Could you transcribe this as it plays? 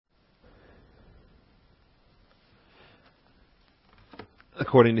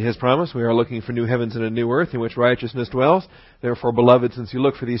according to His promise, we are looking for new heavens and a new earth in which righteousness dwells. Therefore, beloved, since you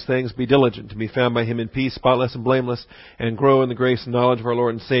look for these things, be diligent to be found by Him in peace, spotless and blameless, and grow in the grace and knowledge of our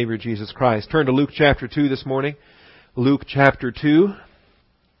Lord and Savior, Jesus Christ. Turn to Luke chapter 2 this morning. Luke chapter 2.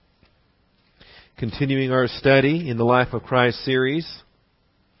 Continuing our study in the Life of Christ series.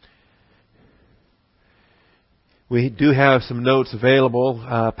 We do have some notes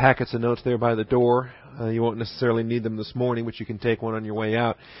available, packets of notes there by the door. You won't necessarily need them this morning, but you can take one on your way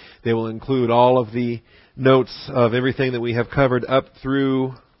out. They will include all of the notes of everything that we have covered up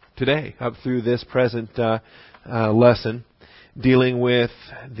through today, up through this present lesson, dealing with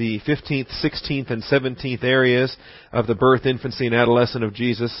the 15th, 16th, and 17th areas of the birth, infancy, and adolescence of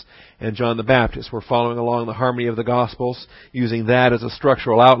Jesus and John the Baptist. We're following along the harmony of the Gospels, using that as a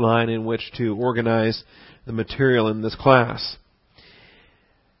structural outline in which to organize the material in this class.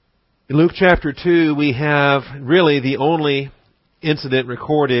 In Luke chapter 2, we have really the only incident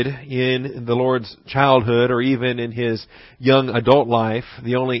recorded in the Lord's childhood or even in His young adult life,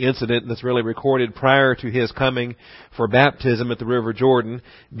 the only incident that's really recorded prior to His coming for baptism at the River Jordan,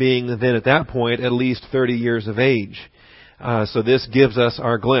 being then at that point at least 30 years of age. So this gives us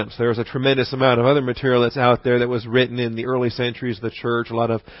our glimpse. There's a tremendous amount of other material that's out there that was written in the early centuries of the church, a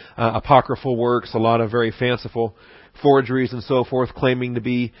lot of apocryphal works, a lot of very fanciful forgeries and so forth, claiming to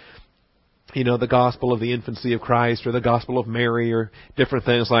be, the gospel of the infancy of Christ or the gospel of Mary or different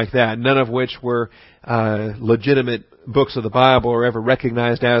things like that, none of which were legitimate books of the Bible or ever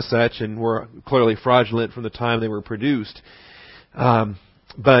recognized as such and were clearly fraudulent from the time they were produced.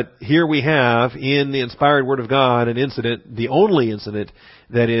 But here we have, in the inspired Word of God, an incident, the only incident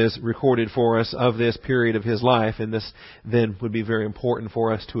that is recorded for us of this period of His life, and this then would be very important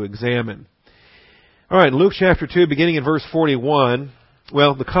for us to examine. All right, Luke chapter 2, beginning in verse 41,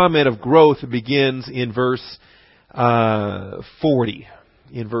 well, the comment of growth begins in verse 40.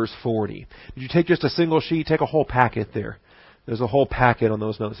 In verse 40. Did you take just a single sheet? Take a whole packet there. There's a whole packet on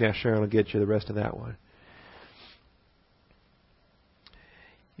those notes. Yeah, Sharon will get you the rest of that one.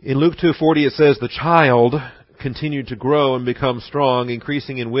 In Luke 2:40 it says, "The child continued to grow and become strong,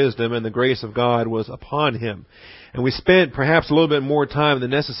 increasing in wisdom, and the grace of God was upon him." And we spent perhaps a little bit more time than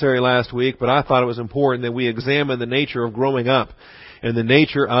necessary last week, but I thought it was important that we examine the nature of growing up and the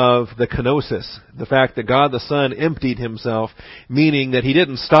nature of the kenosis, the fact that God the Son emptied Himself, meaning that He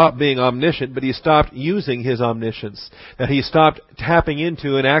didn't stop being omniscient, but He stopped using His omniscience, that He stopped tapping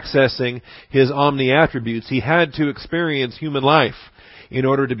into and accessing His omni-attributes. He had to experience human life in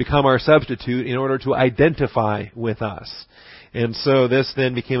order to become our substitute, in order to identify with us. And so this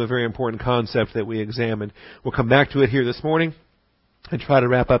then became a very important concept that we examined. We'll come back to it here this morning and try to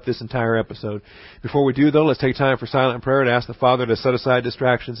wrap up this entire episode. Before we do, though, let's take time for silent prayer to ask the Father to set aside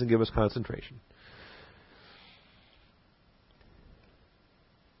distractions and give us concentration.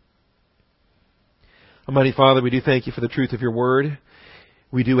 Almighty Father, we do thank You for the truth of Your Word.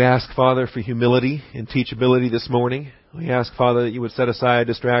 We do ask, Father, for humility and teachability this morning. We ask, Father, that You would set aside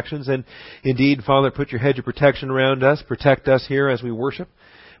distractions and indeed, Father, put Your hedge of protection around us, protect us here as we worship.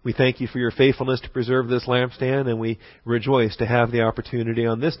 We thank You for Your faithfulness to preserve this lampstand, and we rejoice to have the opportunity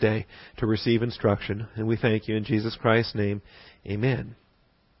on this day to receive instruction. And we thank You in Jesus Christ's name. Amen.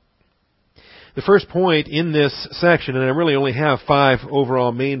 The first point in this section, and I really only have 5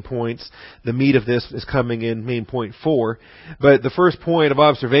 overall main points. The meat of this is coming in main point 4. But the first point of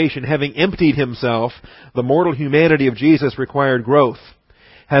observation, having emptied Himself, the mortal humanity of Jesus required growth.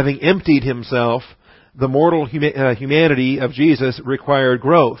 Having emptied Himself, the mortal humanity of Jesus required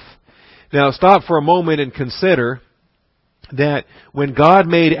growth. Now stop for a moment and consider that when God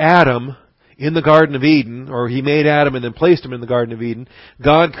made Adam in the Garden of Eden, or He made Adam and then placed him in the Garden of Eden,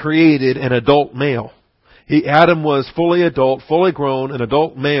 God created an adult male. Adam was fully adult, fully grown, an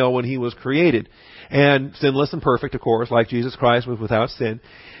adult male when he was created. And sinless and perfect, of course, like Jesus Christ was without sin.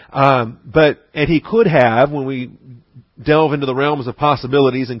 And he could have, when we delve into the realms of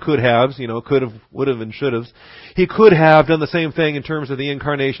possibilities and could have, could have, would have, and should have, He could have done the same thing in terms of the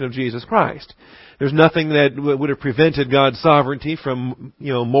incarnation of Jesus Christ. There's nothing that would have prevented God's sovereignty from,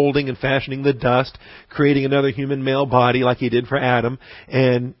 molding and fashioning the dust, creating another human male body like He did for Adam,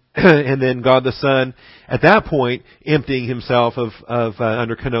 and then God the Son, at that point, emptying Himself of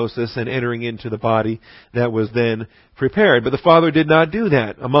under kenosis and entering into the body that was then prepared. But the Father did not do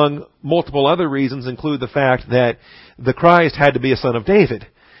that. Among multiple other reasons include the fact that the Christ had to be a son of David.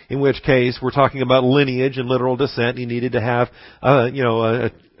 In which case, we're talking about lineage and literal descent. He needed to have,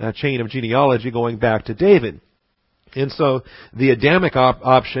 a chain of genealogy going back to David. And so the Adamic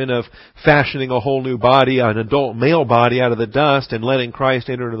option of fashioning a whole new body, an adult male body out of the dust and letting Christ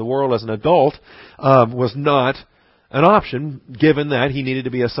enter into the world as an adult, was not an option, given that he needed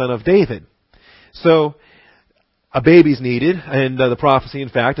to be a son of David. So, a baby's needed, and the prophecy, in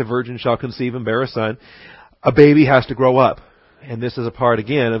fact, a virgin shall conceive and bear a son. A baby has to grow up. And this is a part,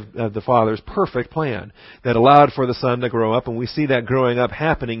 again, of the Father's perfect plan that allowed for the Son to grow up. And we see that growing up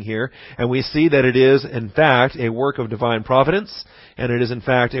happening here. And we see that it is, in fact, a work of divine providence. And it is, in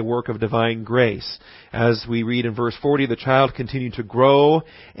fact, a work of divine grace. As we read in verse 40, the child continued to grow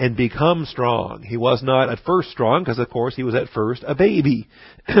and become strong. He was not at first strong, because, of course, he was at first a baby.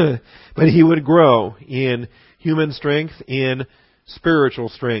 But he would grow in human strength, in spiritual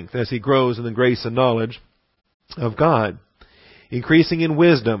strength, as he grows in the grace and knowledge of God. Increasing in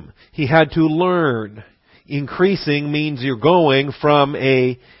wisdom. He had to learn. Increasing means you're going from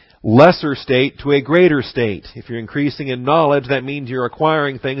a lesser state to a greater state. If you're increasing in knowledge, that means you're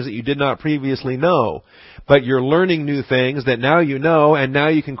acquiring things that you did not previously know. But you're learning new things that now you know, and now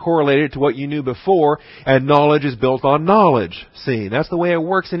you can correlate it to what you knew before, and knowledge is built on knowledge. See, that's the way it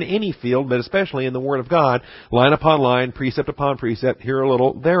works in any field, but especially in the Word of God, line upon line, precept upon precept, here a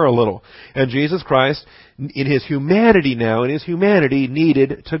little, there a little. And Jesus Christ, in His humanity now,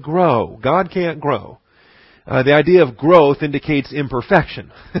 needed to grow. God can't grow. The idea of growth indicates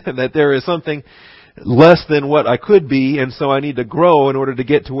imperfection, that there is something less than what I could be, and so I need to grow in order to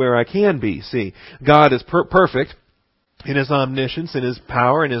get to where I can be. See, God is perfect in His omniscience, in His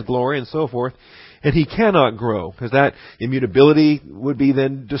power, in His glory, and so forth, and He cannot grow, because that immutability would be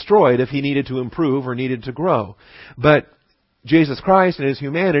then destroyed if He needed to improve or needed to grow. But Jesus Christ in His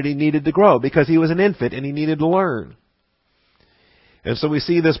humanity needed to grow, because He was an infant and He needed to learn. And so we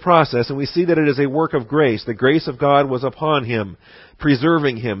see this process, and we see that it is a work of grace. The grace of God was upon Him,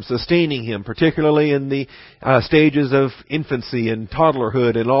 preserving Him, sustaining Him, particularly in the stages of infancy and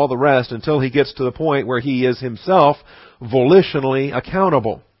toddlerhood and all the rest, until He gets to the point where He is Himself volitionally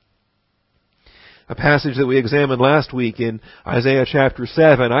accountable. A passage that we examined last week in Isaiah chapter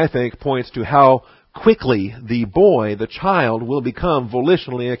 7, I think, points to how quickly the boy, the child, will become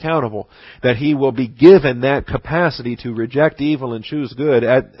volitionally accountable. That he will be given that capacity to reject evil and choose good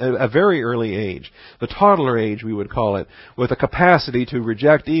at a very early age. The toddler age, we would call it, with a capacity to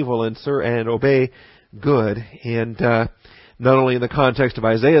reject evil and obey good. And not only in the context of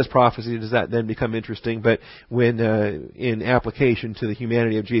Isaiah's prophecy does that then become interesting, but when in application to the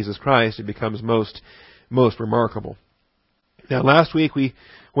humanity of Jesus Christ, it becomes most remarkable. Now, last week we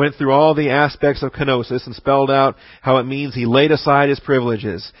went through all the aspects of kenosis and spelled out how it means He laid aside His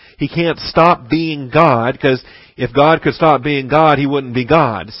privileges. He can't stop being God, because if God could stop being God, He wouldn't be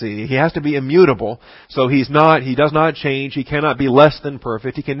God. See, He has to be immutable. So He does not change. He cannot be less than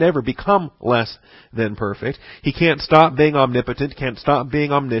perfect. He can never become less than perfect. He can't stop being omnipotent, can't stop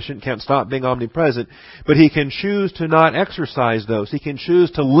being omniscient, can't stop being omnipresent. But He can choose to not exercise those. He can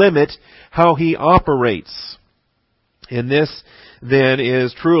choose to limit how He operates. And this then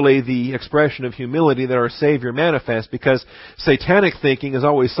is truly the expression of humility that our Savior manifests, because satanic thinking is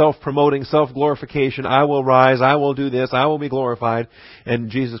always self-promoting, self-glorification. I will rise, I will do this, I will be glorified.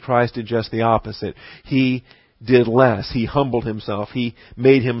 And Jesus Christ did just the opposite. He did less. He humbled Himself. He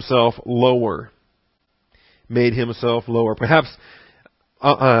made Himself lower. Perhaps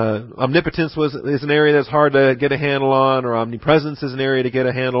omnipotence is an area that's hard to get a handle on, or omnipresence is an area to get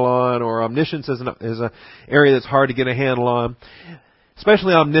a handle on, or omniscience is an area that's hard to get a handle on.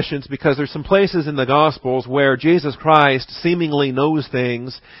 Especially omniscience, because there's some places in the Gospels where Jesus Christ seemingly knows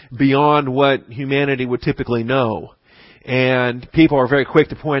things beyond what humanity would typically know. And people are very quick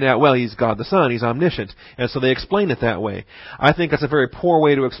to point out, well, He's God the Son, He's omniscient. And so they explain it that way. I think that's a very poor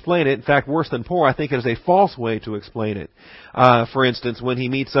way to explain it. In fact, worse than poor, I think it is a false way to explain it. For instance, when He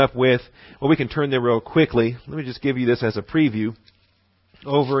meets up with, we can turn there real quickly. Let me just give you this as a preview.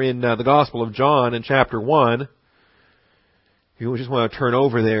 Over in the Gospel of John in chapter 1, if you just want to turn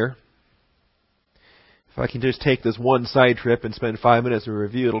over there. If I can just take this one side trip and spend 5 minutes of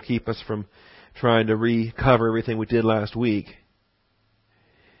review, it'll keep us from trying to recover everything we did last week.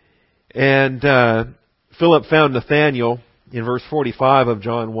 And Philip found Nathanael in verse 45 of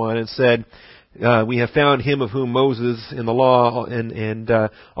John 1 and said, we have found Him of whom Moses in the law and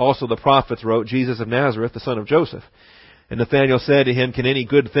also the prophets wrote, Jesus of Nazareth, the son of Joseph. And Nathanael said to him, can any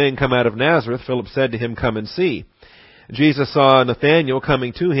good thing come out of Nazareth? Philip said to him, come and see. Jesus saw Nathanael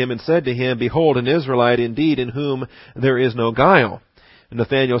coming to him and said to him, behold, an Israelite indeed, in whom there is no guile. And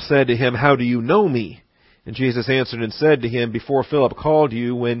Nathanael said to him, how do you know me? And Jesus answered and said to him, before Philip called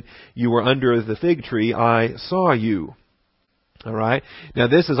you, when you were under the fig tree, I saw you. All right. Now,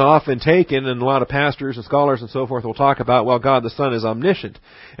 this is often taken, and a lot of pastors and scholars and so forth will talk about, well, God the Son is omniscient,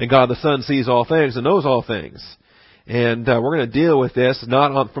 and God the Son sees all things and knows all things. And we're going to deal with this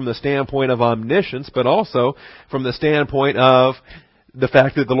not from the standpoint of omniscience, but also from the standpoint of the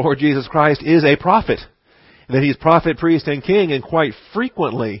fact that the Lord Jesus Christ is a prophet. That He's prophet, priest, and king, and quite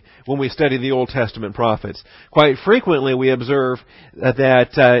frequently when we study the Old Testament prophets, quite frequently we observe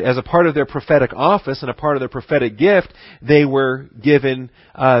that as a part of their prophetic office and a part of their prophetic gift, they were given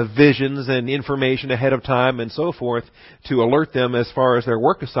visions and information ahead of time and so forth to alert them as far as their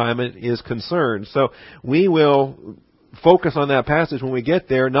work assignment is concerned. So we will focus on that passage when we get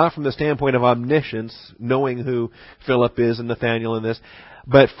there, not from the standpoint of omniscience, knowing who Philip is and Nathanael and this,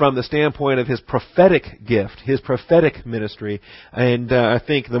 but from the standpoint of his prophetic gift, his prophetic ministry. And I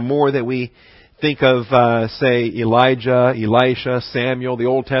think the more that we think of, say, Elijah, Elisha, Samuel, the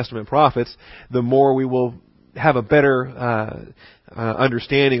Old Testament prophets, the more we will have a better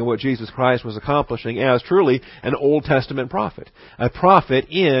understanding of what Jesus Christ was accomplishing as truly an Old Testament prophet. A prophet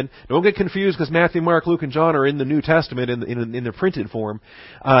don't get confused because Matthew, Mark, Luke, and John are in the New Testament in the printed form.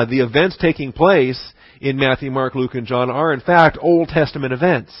 The events taking place in Matthew, Mark, Luke, and John are in fact Old Testament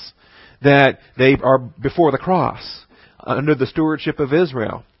events. That they are before the cross, under the stewardship of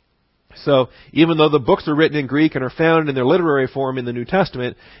Israel. So, even though the books are written in Greek and are found in their literary form in the New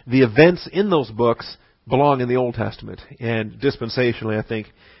Testament, the events in those books belong in the Old Testament. And dispensationally, I think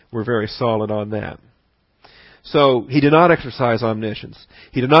we're very solid on that. So, He did not exercise omniscience.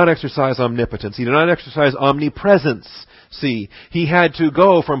 He did not exercise omnipotence. He did not exercise omnipresence. See, He had to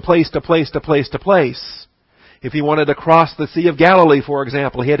go from place to place to place to place. If He wanted to cross the Sea of Galilee, for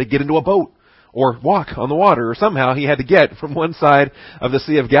example, He had to get into a boat or walk on the water, or somehow He had to get from one side of the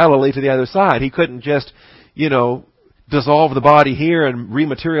Sea of Galilee to the other side. He couldn't just, dissolve the body here and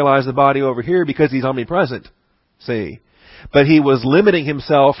rematerialize the body over here because He's omnipresent. See? But He was limiting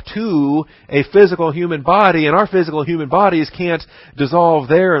Himself to a physical human body, and our physical human bodies can't dissolve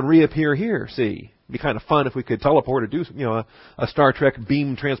there and reappear here. See? It'd be kind of fun if we could teleport or do, a Star Trek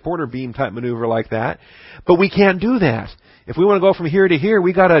beam, transporter beam type maneuver like that. But we can't do that. If we want to go from here to here,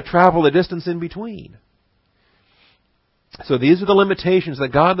 we got to travel the distance in between. So these are the limitations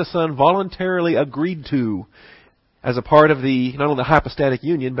that God the Son voluntarily agreed to as a part of not only the hypostatic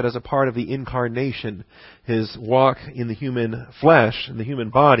union, but as a part of the incarnation, His walk in the human flesh, in the human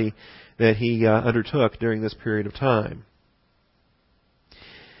body that He undertook during this period of time.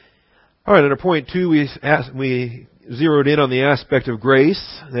 All right, under point 2, we zeroed in on the aspect of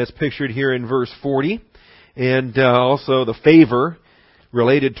grace that's pictured here in verse 40, and also the favor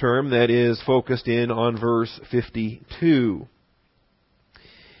related term that is focused in on verse 52.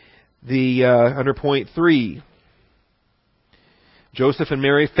 Under point 3, Joseph and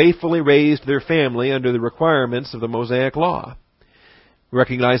Mary faithfully raised their family under the requirements of the Mosaic Law,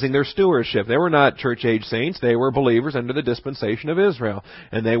 recognizing their stewardship. They were not church-age saints. They were believers under the dispensation of Israel.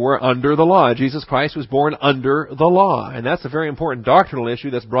 And they were under the law. Jesus Christ was born under the law. And that's a very important doctrinal issue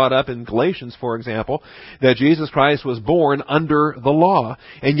that's brought up in Galatians, for example, that Jesus Christ was born under the law.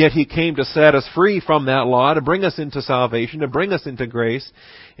 And yet He came to set us free from that law, to bring us into salvation, to bring us into grace,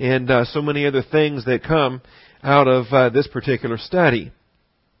 and so many other things that come out of this particular study.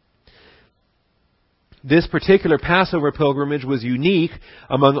 This particular Passover pilgrimage was unique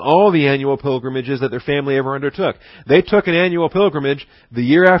among all the annual pilgrimages that their family ever undertook. They took an annual pilgrimage the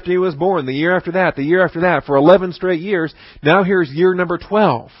year after He was born, the year after that, the year after that, for 11 straight years. Now here's year number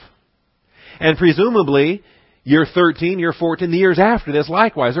 12. And presumably, year 13, year 14, the years after this,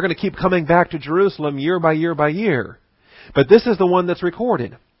 likewise. They're going to keep coming back to Jerusalem year by year by year. But this is the one that's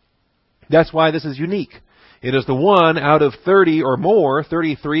recorded. That's why this is unique. It is the one out of 30 or more,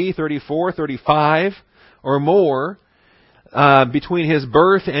 33, 34, 35 or more, between His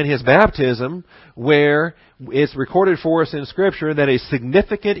birth and His baptism, where it's recorded for us in Scripture that a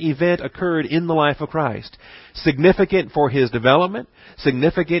significant event occurred in the life of Christ. Significant for His development,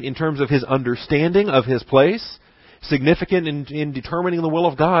 significant in terms of His understanding of His place, significant in determining the will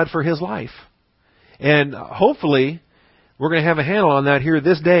of God for His life. And hopefully, we're going to have a handle on that here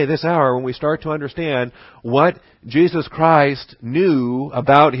this day, this hour, when we start to understand what Jesus Christ knew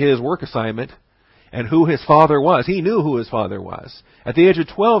about His work assignment and who His Father was. He knew who His Father was. At the age of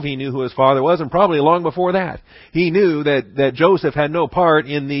 12, He knew who His Father was, and probably long before that. He knew that Joseph had no part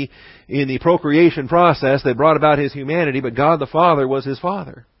in the procreation process that brought about His humanity, but God the Father was His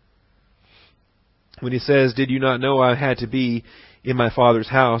Father. When He says, "Did you not know I had to be in my Father's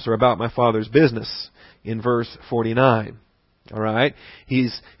house or about my Father's business?" in verse 49. All right?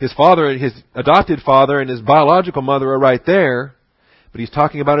 His father, his adopted father, and his biological mother are right there, but He's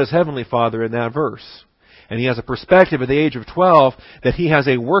talking about His heavenly Father in that verse. And he has a perspective at the age of 12 that he has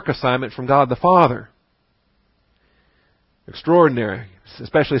a work assignment from God the Father. Extraordinary.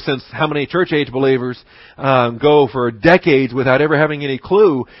 especially since how many church-age believers go for decades without ever having any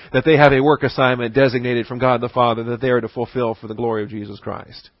clue that they have a work assignment designated from God the Father that they are to fulfill for the glory of Jesus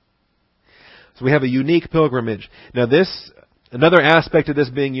Christ. So we have a unique pilgrimage. Now another aspect of this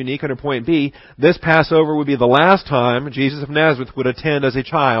being unique under point B, this Passover would be the last time Jesus of Nazareth would attend as a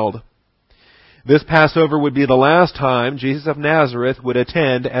child. This Passover would be the last time Jesus of Nazareth would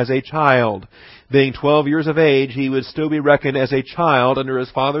attend as a child. Being 12 years of age, he would still be reckoned as a child under his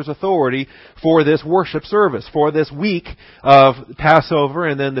father's authority for this worship service, for this week of Passover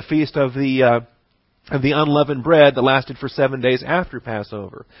and then the feast of the unleavened bread that lasted for 7 days after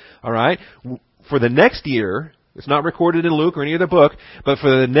Passover. All right? For the next year, it's not recorded in Luke or any other book, but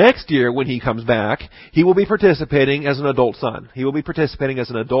for the next year when he comes back, he will be participating as an adult son. He will be participating as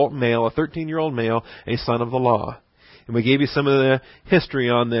an adult male, a 13-year-old male, a son of the law. And we gave you some of the history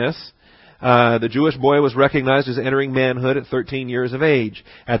on this. The Jewish boy was recognized as entering manhood at 13 years of age.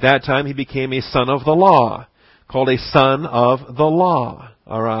 At that time, he became a son of the law, called a son of the law.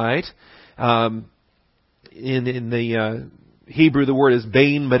 All right? In the Hebrew, the word is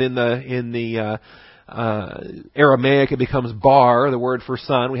bain, but in the Aramaic, it becomes bar, the word for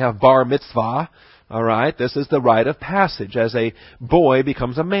son. We have bar mitzvah. All right, this is the rite of passage. As a boy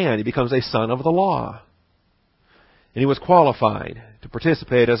becomes a man, he becomes a son of the law. And he was qualified to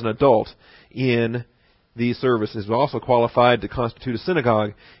participate as an adult in these services. He was also qualified to constitute a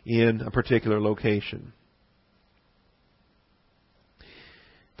synagogue in a particular location.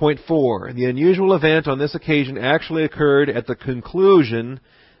 Point 4. The unusual event on this occasion actually occurred at the conclusion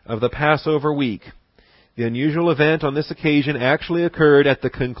of the Passover week. The unusual event on this occasion actually occurred at the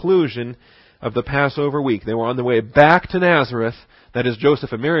conclusion of the Passover week. They were on their way back to Nazareth, that is,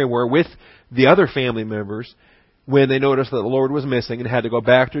 Joseph and Mary were, with the other family members, when they noticed that the Lord was missing and had to go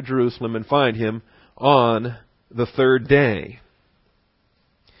back to Jerusalem and find him on the third day.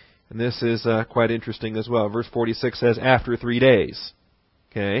 And this is quite interesting as well. Verse 46 says, after 3 days.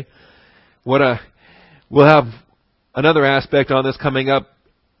 Okay? We'll have another aspect on this coming up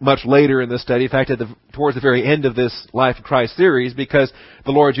much later in this study. In fact, towards the very end of this Life of Christ series, because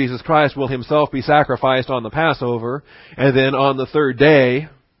the Lord Jesus Christ will himself be sacrificed on the Passover, and then on the third day,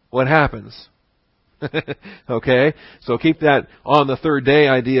 what happens? Okay? So keep that on the third day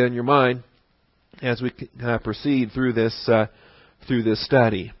idea in your mind as we proceed through this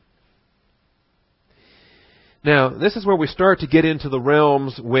study. Now, this is where we start to get into the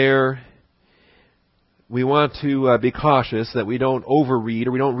realms where we want to be cautious that we don't overread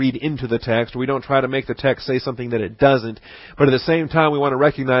or we don't read into the text or we don't try to make the text say something that it doesn't. But at the same time, we want to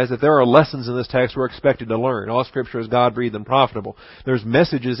recognize that there are lessons in this text we're expected to learn. All Scripture is God-breathed and profitable. There's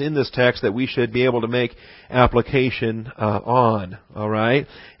messages in this text that we should be able to make application on. All right?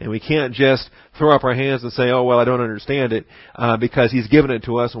 And we can't just throw up our hands and say, oh, well, I don't understand it, because He's given it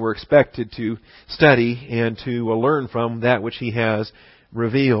to us and we're expected to study and to learn from that which He has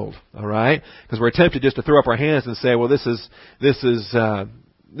revealed. All right? Because we're tempted just to throw up our hands and say, well, this is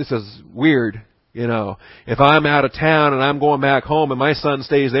weird. You know, if I'm out of town and I'm going back home and my son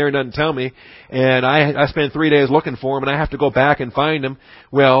stays there and doesn't tell me, and I spend 3 days looking for him and I have to go back and find him,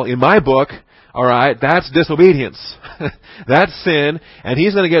 well, in my book, all right, that's disobedience. That's sin, and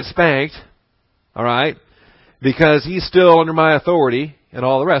he's going to get spanked, all right, because he's still under my authority and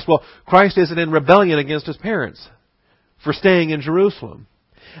all the rest. Well, Christ isn't in rebellion against His parents for staying in Jerusalem.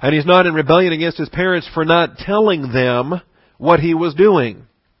 And He's not in rebellion against His parents for not telling them what He was doing.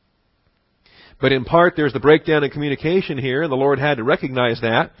 But in part, there's the breakdown in communication here, and the Lord had to recognize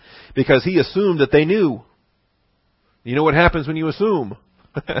that because He assumed that they knew. You know what happens when you assume?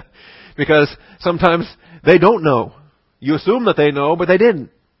 Because sometimes they don't know. You assume that they know, but they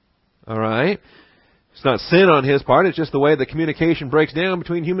didn't. All right? It's not sin on His part. It's just the way the communication breaks down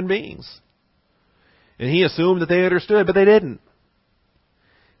between human beings. And He assumed that they understood, but they didn't.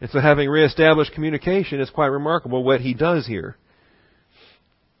 And so having reestablished communication, it's quite remarkable what He does here.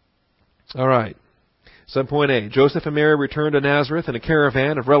 All right. Subpoint A. Joseph and Mary returned to Nazareth in a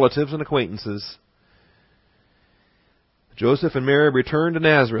caravan of relatives and acquaintances. Joseph and Mary returned to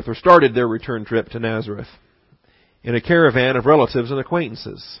Nazareth, or started their return trip to Nazareth, in a caravan of relatives and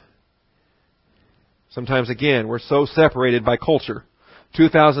acquaintances. Sometimes, again, we're so separated by culture.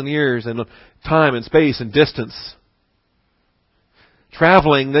 2,000 years and time and space and distance.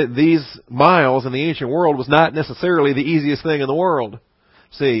 Traveling these miles in the ancient world was not necessarily the easiest thing in the world.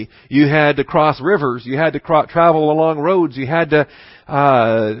 See, you had to cross rivers. You had to travel along roads. You had to,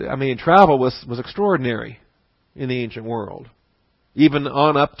 travel was extraordinary in the ancient world. Even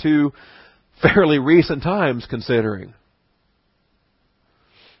on up to fairly recent times, considering.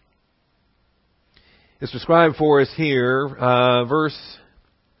 It's described for us here, verse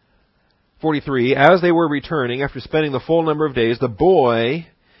 43, as they were returning, after spending the full number of days, the boy,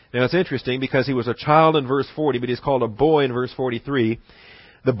 now it's interesting because he was a child in verse 40, but he's called a boy in verse 43.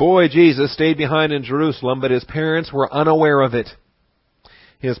 The boy, Jesus, stayed behind in Jerusalem, but his parents were unaware of it.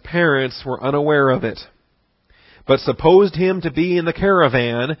 His parents were unaware of it. But supposed him to be in the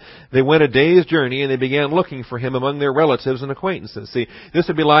caravan. They went a day's journey, and they began looking for him among their relatives and acquaintances. See, this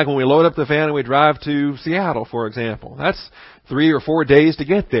would be like when we load up the van and we drive to Seattle, for example. That's 3 or 4 days to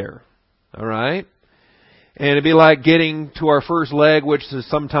get there. All right? And it'd be like getting to our first leg, which is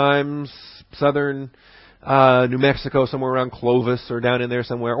sometimes southern New Mexico, somewhere around Clovis or down in there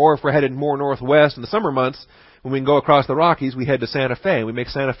somewhere. Or if we're headed more northwest in the summer months, when we can go across the Rockies, we head to Santa Fe. We make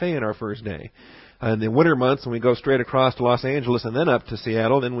Santa Fe in our first day. In the winter months, when we go straight across to Los Angeles and then up to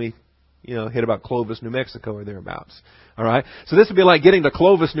Seattle, then we, hit about Clovis, New Mexico or therealabouts. All right? So this would be like getting to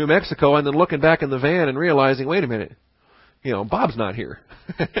Clovis, New Mexico and then looking back in the van and realizing, wait a minute, Bob's not here.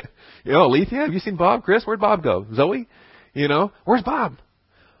 Alethea, have you seen Bob? Chris, where'd Bob go? Zoe? Where's Bob?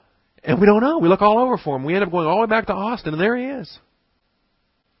 And we don't know. We look all over for him. We end up going all the way back to Austin, and there he is.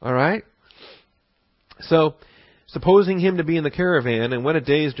 All right? So, supposing him to be in the caravan and went a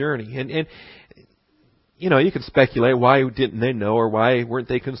day's journey. And you could speculate why didn't they know or why weren't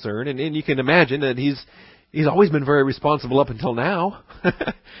they concerned. And you can imagine that he's always been very responsible up until now.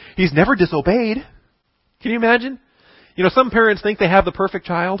 He's never disobeyed. Can you imagine? Some parents think they have the perfect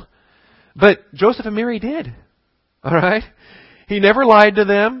child. But Joseph and Mary did. All right? He never lied to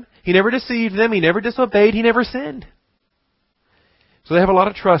them. He never deceived them. He never disobeyed. He never sinned. So they have a lot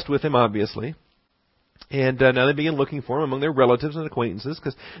of trust with him, obviously. And now they begin looking for him among their relatives and acquaintances,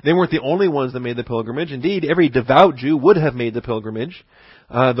 because they weren't the only ones that made the pilgrimage. Indeed, every devout Jew would have made the pilgrimage.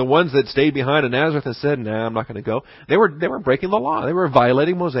 The ones that stayed behind in Nazareth and said, "Nah, I'm not going to go," they were breaking the law. They were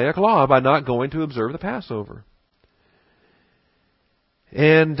violating Mosaic law by not going to observe the Passover.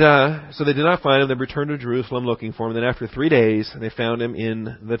 And so they did not find him. They returned to Jerusalem looking for him. Then after 3 days, they found him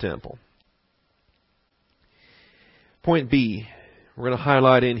in the temple. Point B. We're going to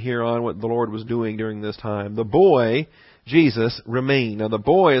highlight in here on what the Lord was doing during this time. The boy, Jesus, remained. Now the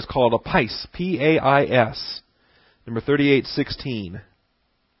boy is called a Pais, P-A-I-S. Number 3816.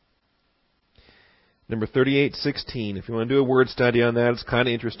 Number 3816. If you want to do a word study on that, it's kind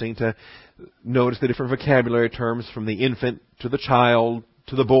of interesting to notice the different vocabulary terms from the infant to the child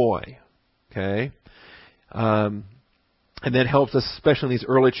to the boy. Okay? And that helps us, especially in these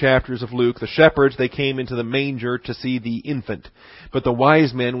early chapters of Luke. The shepherds, they came into the manger to see the infant. But the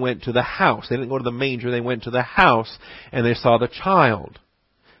wise men went to the house. They didn't go to the manger, they went to the house, and they saw the child.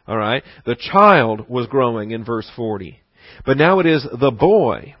 All right? The child was growing in verse 40. But now it is the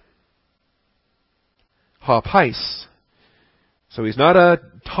boy. Ha Pais. So he's not a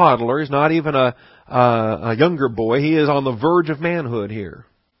toddler, he's not even a younger boy. He is on the verge of manhood here.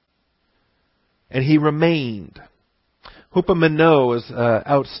 And he remained. Hupomeno is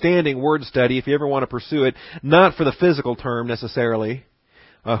outstanding word study if you ever want to pursue it. Not for the physical term necessarily.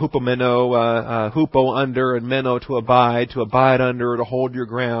 Hupomeno, hupo under, and meno to abide under, to hold your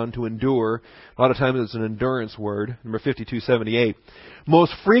ground, to endure. A lot of times it's an endurance word. Number 5278.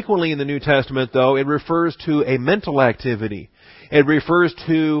 Most frequently in the New Testament, though, it refers to a mental activity. It refers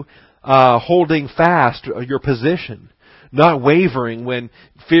to holding fast your position. Not wavering when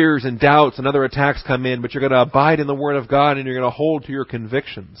fears and doubts and other attacks come in, but you're going to abide in the Word of God and you're going to hold to your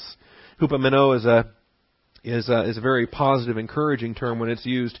convictions. Hupomeno is a very positive, encouraging term when it's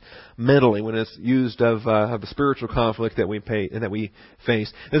used mentally, when it's used of the spiritual conflict that we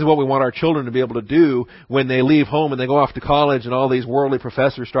face. This is what we want our children to be able to do when they leave home and they go off to college and all these worldly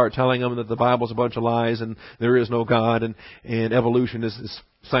professors start telling them that the Bible's a bunch of lies and there is no God and evolution is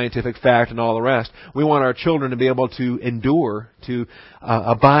scientific fact and all the rest. We want our children to be able to endure, to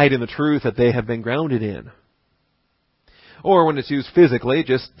abide in the truth that they have been grounded in. Or when it's used physically, it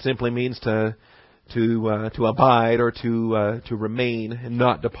just simply means to abide or to remain and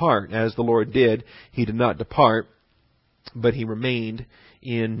not depart, as the Lord did. He did not depart, but he remained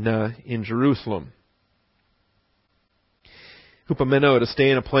in Jerusalem. Hupomeno, to stay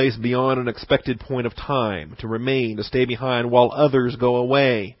in a place beyond an expected point of time, to remain, to stay behind while others go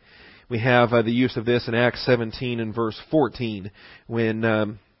away. We have the use of this in Acts 17 and verse 14, when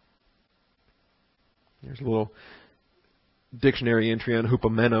there's a little dictionary entry on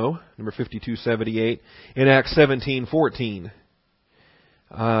hupomeno, number 5278, in Acts 17:14,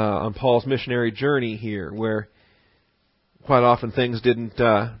 on Paul's missionary journey here, where quite often things didn't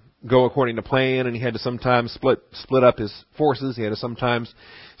go according to plan, and he had to sometimes split up his forces. He had to sometimes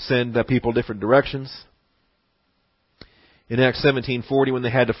send people different directions. In Acts 17:40, when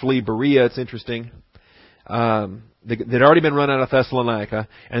they had to flee Berea, it's interesting. They'd already been run out of Thessalonica,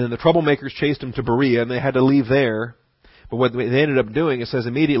 and then the troublemakers chased them to Berea, and they had to leave there. But what they ended up doing, it says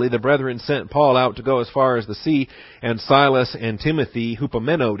immediately the brethren sent Paul out to go as far as the sea, and Silas and Timothy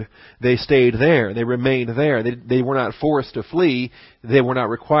Hupamenode. They stayed there. They remained there. They were not forced to flee. They were not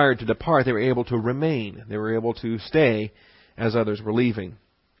required to depart. They were able to remain. They were able to stay as others were leaving.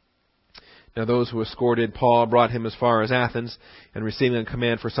 Now those who escorted Paul brought him as far as Athens, and receiving a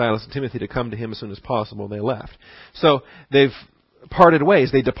command for Silas and Timothy to come to him as soon as possible, they left. So they've parted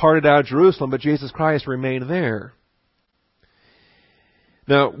ways. They departed out of Jerusalem, but Jesus Christ remained there.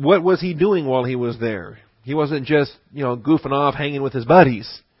 Now, what was he doing while he was there? He wasn't just, goofing off, hanging with his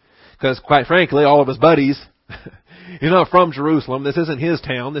buddies. Because, quite frankly, all of his buddies, he's not from Jerusalem. This isn't his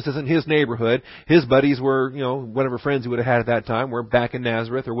town. This isn't his neighborhood. His buddies were, whatever friends he would have had at that time were back in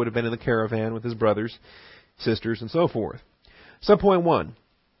Nazareth or would have been in the caravan with his brothers, sisters, and so forth. Subpoint 1.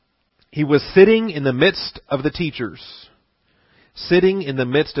 He was sitting in the midst of the teachers. Sitting in the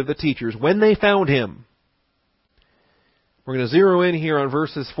midst of the teachers. When they found him. We're going to zero in here on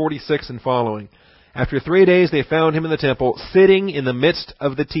verses 46 and following. After 3 days they found him in the temple, sitting in the midst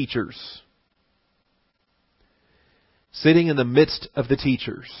of the teachers. Sitting in the midst of the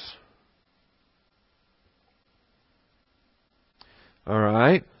teachers.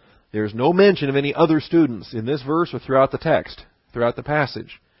 Alright. There's no mention of any other students in this verse or throughout the text, throughout the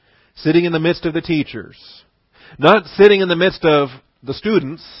passage. Sitting in the midst of the teachers. Not sitting in the midst of the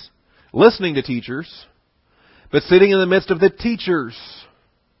students, listening to teachers, but sitting in the midst of the teachers.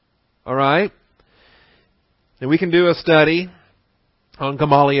 Alright? And we can do a study on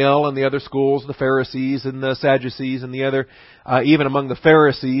Gamaliel and the other schools, the Pharisees and the Sadducees and the other, even among the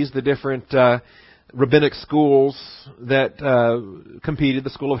Pharisees, the different rabbinic schools that competed, the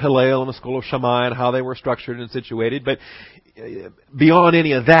school of Hillel and the school of Shammai, and how they were structured and situated. But beyond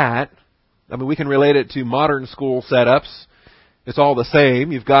any of that, we can relate it to modern school setups. It's all the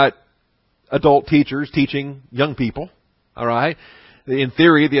same. You've got adult teachers teaching young people. All right? In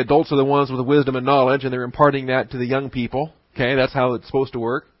theory, the adults are the ones with the wisdom and knowledge, and they're imparting that to the young people. Okay, that's how it's supposed to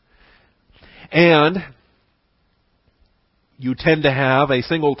work. And you tend to have a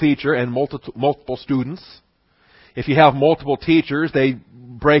single teacher and multiple students. If you have multiple teachers, they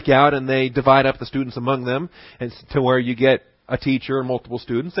break out and they divide up the students among them, and to where you get a teacher and multiple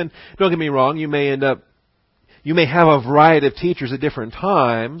students. And don't get me wrong, you may have a variety of teachers at different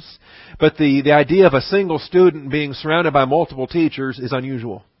times, but the idea of a single student being surrounded by multiple teachers is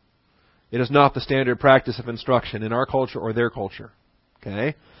unusual. It is not the standard practice of instruction in our culture or their culture.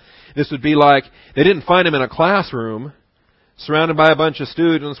 Okay? This would be like, they didn't find him in a classroom, surrounded by a bunch of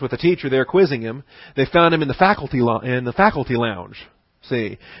students with a teacher there quizzing him. They found him in the faculty lounge.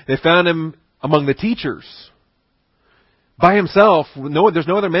 See? They found him among the teachers. By himself. There's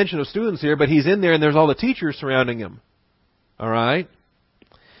no other mention of students here, but he's in there and there's all the teachers surrounding him. Alright?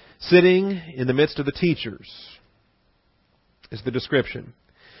 Sitting in the midst of the teachers is the description.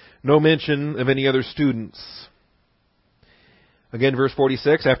 No mention of any other students. Again, verse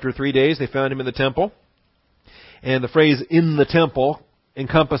 46, after 3 days they found him in the temple. And the phrase in the temple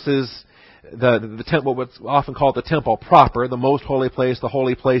encompasses the temple, what's often called the temple proper, the most holy place,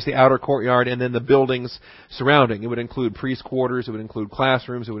 the outer courtyard, and then the buildings surrounding. It would include priest quarters, it would include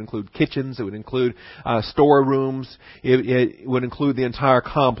classrooms, it would include kitchens, it would include storerooms, it would include the entire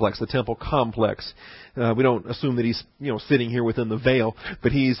complex, the temple complex. We don't assume that he's, sitting here within the veil,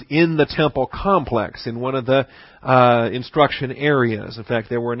 but he's in the temple complex, in one of the instruction areas. In fact,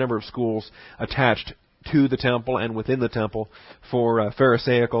 there were a number of schools attached to the temple and within the temple for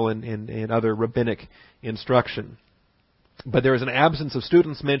Pharisaical and other rabbinic instruction. But there is an absence of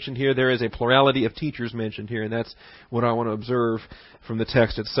students mentioned here. There is a plurality of teachers mentioned here, and that's what I want to observe from the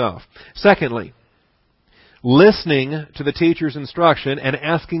text itself. Secondly, listening to the teacher's instruction and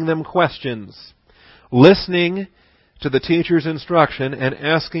asking them questions. Listening to the teacher's instruction and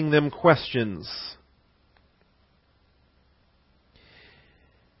asking them questions.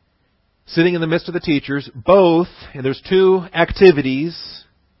 Sitting in the midst of the teachers, both, and there's two activities.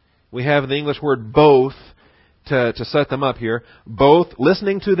 We have the English word both to set them up here. Both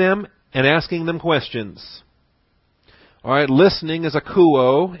listening to them and asking them questions. Alright, listening is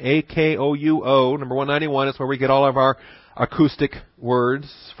akouo, A-K-O-U-O, number 191. It's where we get all of our acoustic words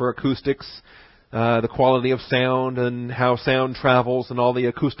for acoustics. The quality of sound and how sound travels and all the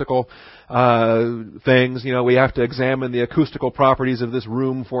acoustical things. We have to examine the acoustical properties of this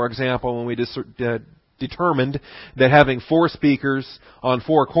room, for example, when we determined that having 4 speakers on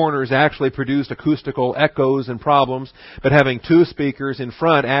 4 corners actually produced acoustical echoes and problems, but having 2 speakers in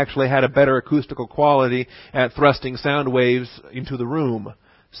front actually had a better acoustical quality at thrusting sound waves into the room.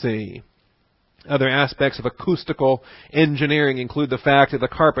 See? Other aspects of acoustical engineering include the fact that the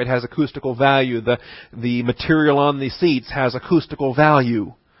carpet has acoustical value. The material on the seats has acoustical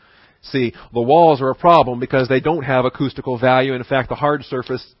value. See, the walls are a problem because they don't have acoustical value. In fact, the hard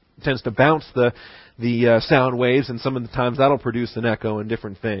surface tends to bounce the sound waves, and some of the times that'll produce an echo and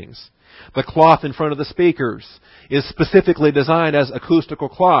different things. The cloth in front of the speakers is specifically designed as acoustical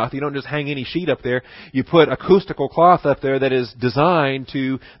cloth. You don't just hang any sheet up there. You put acoustical cloth up there that is designed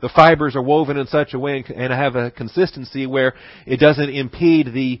to, the fibers are woven in such a way and have a consistency where it doesn't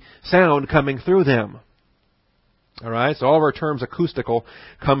impede the sound coming through them. Alright, so all of our terms acoustical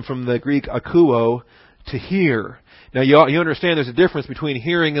come from the Greek akouo, to hear. Now you understand there's a difference between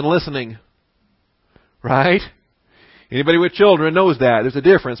hearing and listening. Right? Anybody with children knows that. There's a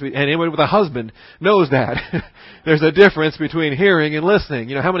difference. And anybody with a husband knows that. There's a difference between hearing and listening.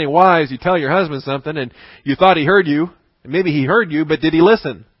 You know, how many wives you tell your husband something and you thought he heard you, and maybe he heard you, but did he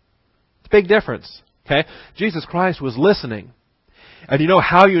listen? It's a big difference. Okay? Jesus Christ was listening. And you know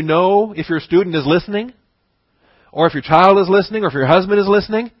how you know if your student is listening? Or if your child is listening, or if your husband is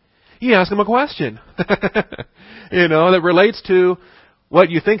listening? You ask them a question. You know, that relates to what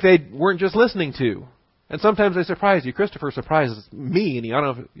you think they weren't just listening to. And sometimes they surprise you. Christopher surprises me, and I don't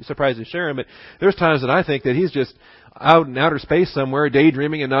know if he surprises Sharon, but there's times that I think that he's just out in outer space somewhere,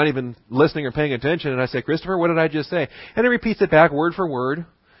 daydreaming and not even listening or paying attention. And I say, Christopher, what did I just say? And he repeats it back word for word,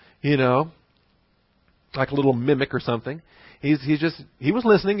 you know, like a little mimic or something. He was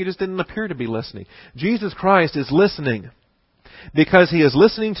listening, he just didn't appear to be listening. Jesus Christ is listening because he is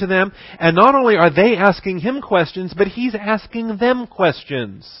listening to them, and not only are they asking him questions, but he's asking them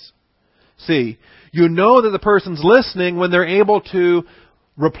questions. See, you know that the person's listening when they're able to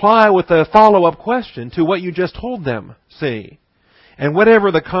reply with a follow-up question to what you just told them. See, and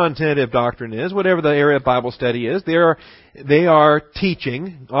whatever the content of doctrine is, whatever the area of Bible study is, they are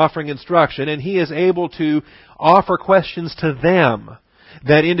teaching, offering instruction, and he is able to offer questions to them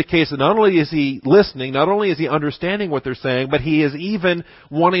that indicates that not only is he listening, not only is he understanding what they're saying, but he is even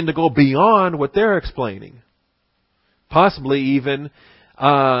wanting to go beyond what they're explaining. Possibly even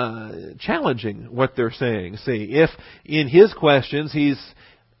challenging what they're saying. See, if in his questions he's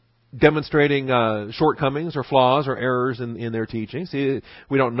demonstrating shortcomings or flaws or errors in their teaching. See,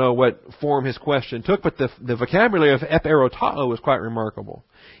 we don't know what form his question took, but the vocabulary of eperotao was quite remarkable.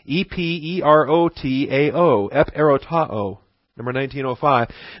 E-P-E-R-O-T-A-O, eperotao, number 1905.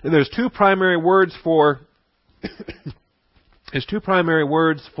 And there's two primary words for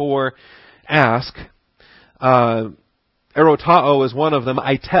ask. Erotao is one of them.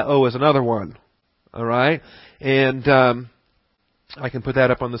 Aiteo is another one. All right, and I can put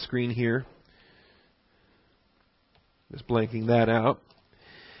that up on the screen here. Just blanking that out.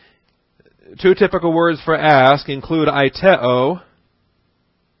 Two typical words for ask include aiteo,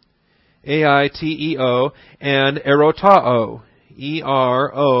 A-I-T-E-O, and erotao,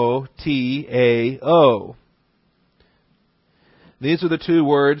 E-R-O-T-A-O. These are the two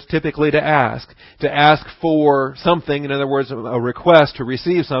words typically to ask. To ask for something, in other words, a request to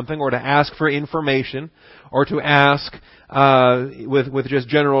receive something, or to ask for information, or to ask with just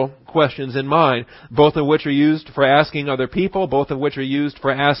general questions in mind, both of which are used for asking other people, both of which are used for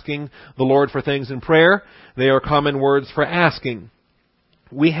asking the Lord for things in prayer. They are common words for asking.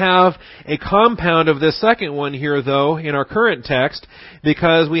 We have a compound of this second one here, though, in our current text,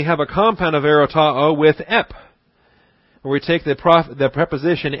 because we have a compound of erotao with ep. When we take the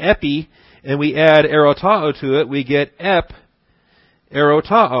preposition epi and we add erotao to it, we get ep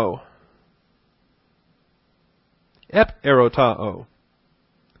erotao. Ep erotao.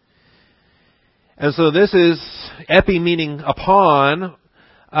 And so this is epi meaning upon.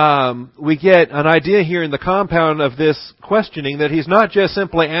 We get an idea here in the compound of this questioning that he's not just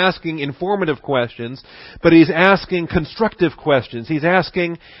simply asking informative questions, but he's asking constructive questions. He's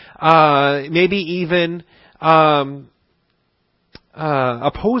asking maybe even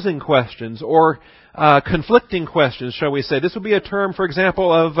opposing questions or conflicting questions, shall we say. This would be a term, for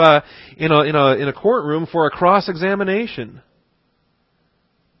example, of in a courtroom for a cross-examination.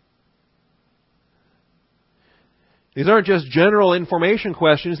 These aren't just general information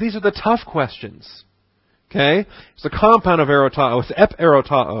questions. These are the tough questions. Okay? It's the compound of erotao. It's ep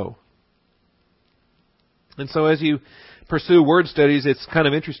erotao. And so as you pursue word studies, it's kind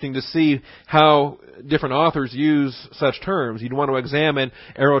of interesting to see how different authors use such terms. You'd want to examine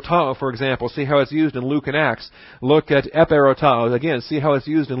erotao, for example, see how it's used in Luke and Acts. Look at ep erotao, again, see how it's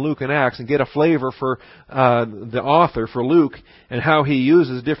used in Luke and Acts, and get a flavor for the author, for Luke, and how he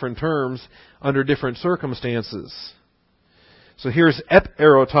uses different terms under different circumstances. So here's ep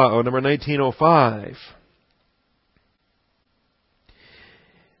erotao, number 1905.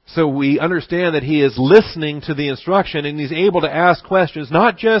 So we understand that he is listening to the instruction, and he's able to ask questions,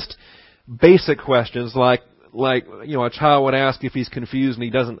 not just basic questions like a child would ask if he's confused and he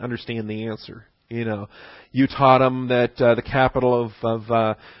doesn't understand the answer. You taught him that the capital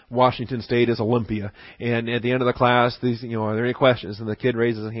of Washington State is Olympia, and at the end of the class, are there any questions? And the kid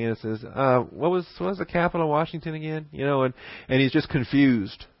raises his hand and says, "What was the capital of Washington again?" And he's just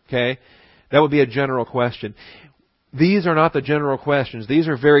confused. Okay, that would be a general question. These are not the general questions. These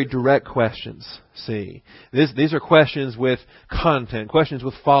are very direct questions. See, these are questions with content, questions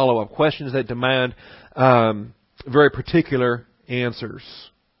with follow-up, questions that demand very particular answers.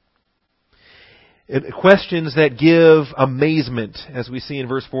 Questions that give amazement, as we see in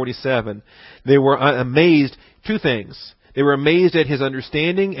verse 47. They were amazed, two things. They were amazed at his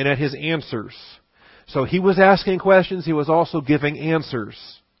understanding and at his answers. So he was asking questions, he was also giving answers,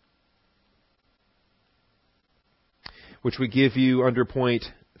 which we give you under point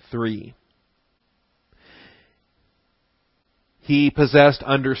 3. He possessed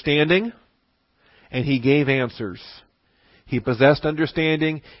understanding, and he gave answers. He possessed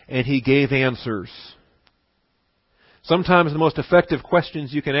understanding, and he gave answers. Sometimes the most effective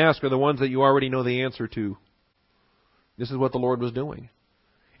questions you can ask are the ones that you already know the answer to. This is what the Lord was doing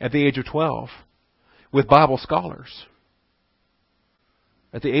at the age of 12 with Bible scholars.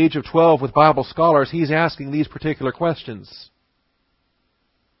 At the age of 12 with Bible scholars, he's asking these particular questions.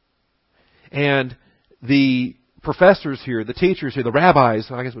 And the professors here, the teachers here, the rabbis,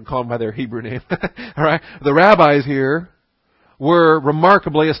 I guess we'd call them by their Hebrew name, all right? The rabbis here were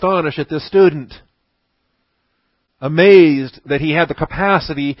remarkably astonished at this student, amazed that he had the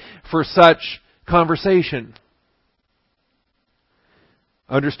capacity for such conversation.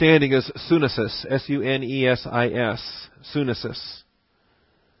 Understanding is sunesis, S-U-N-E-S-I-S, sunesis.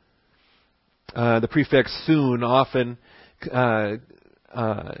 The prefix sun often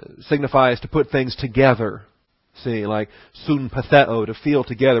signifies to put things together. See, like sunpatheo, to feel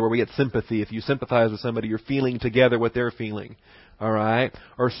together, where we get sympathy. If you sympathize with somebody, you're feeling together what they're feeling. All right?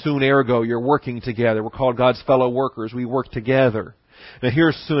 Or sun ergo, you're working together. We're called God's fellow workers. We work together. Now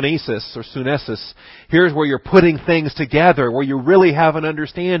here's sunesis or sunesis. Here's where you're putting things together, where you really have an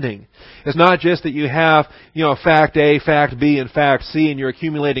understanding. It's not just that you have, fact A, fact B, and fact C, and you're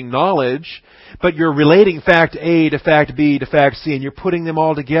accumulating knowledge, but you're relating fact A to fact B to fact C, and you're putting them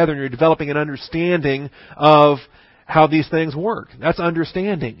all together, and you're developing an understanding of how these things work. That's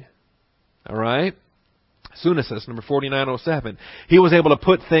understanding. All right? Sunesis, number 4907. He was able to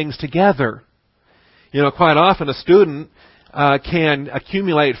put things together. Quite often a student can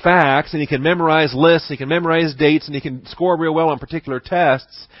accumulate facts, and he can memorize lists, he can memorize dates, and he can score real well on particular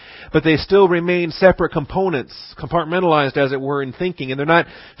tests, but they still remain separate components, compartmentalized as it were in thinking, and they're not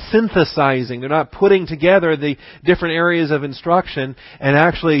synthesizing, they're not putting together the different areas of instruction and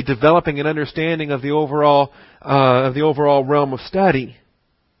actually developing an understanding of the overall realm of study.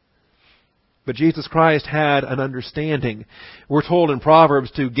 But Jesus Christ had an understanding. We're told in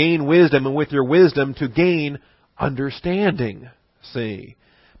Proverbs to gain wisdom, and with your wisdom to gain understanding. See,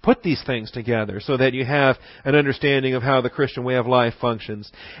 put these things together so that you have an understanding of how the Christian way of life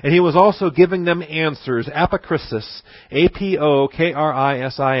functions. And he was also giving them answers. Apokrisis, A-P-O-K-R-I-S-I-S,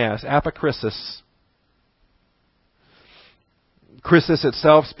 apokrisis. Krisis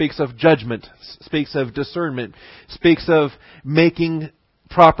itself speaks of judgment, speaks of discernment, speaks of making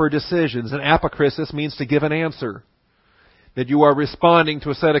proper decisions. And apokrisis means to give an answer. That you are responding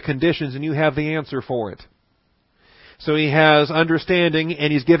to a set of conditions and you have the answer for it. So he has understanding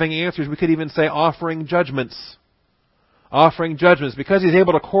and he's giving answers. We could even say offering judgments. Offering judgments. Because he's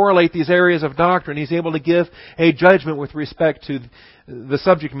able to correlate these areas of doctrine, he's able to give a judgment with respect to the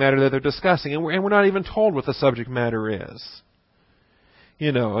subject matter that they're discussing. And we're not even told what the subject matter is.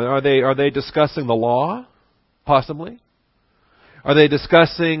 Are they discussing the law? Possibly. Are they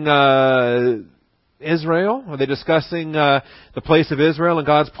discussing Israel? Are they discussing the place of Israel in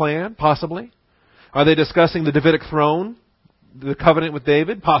God's plan? Possibly. Are they discussing the Davidic throne? The covenant with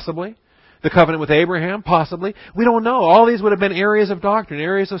David? Possibly. The covenant with Abraham? Possibly. We don't know. All these would have been areas of doctrine,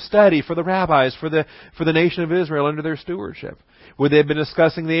 areas of study for the rabbis, for the nation of Israel under their stewardship. Would they have been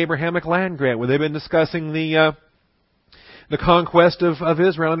discussing the Abrahamic land grant? Would they have been discussing the conquest of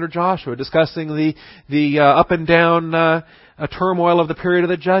Israel under Joshua? Discussing the up and down turmoil of the period of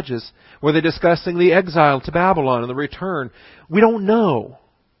the Judges? Were they discussing the exile to Babylon and the return? We don't know.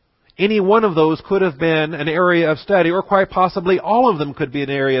 Any one of those could have been an area of study, or quite possibly all of them could be an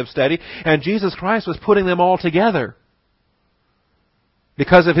area of study, and Jesus Christ was putting them all together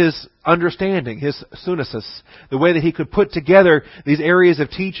because of His understanding, His sunesis, the way that He could put together these areas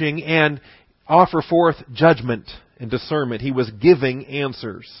of teaching and offer forth judgment and discernment. He was giving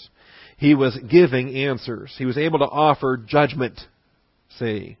answers. He was giving answers. He was able to offer judgment.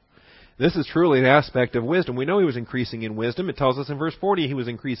 See, this is truly an aspect of wisdom. We know he was increasing in wisdom. It tells us in verse 40 he was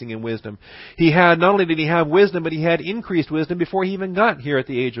increasing in wisdom. He had, not only did he have wisdom, but he had increased wisdom before he even got here at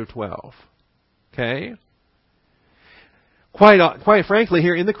the age of 12. Okay? Quite frankly,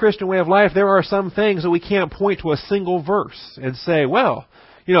 here in the Christian way of life, there are some things that we can't point to a single verse and say, well,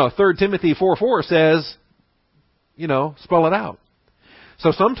 3 Timothy 4:4 says, spell it out.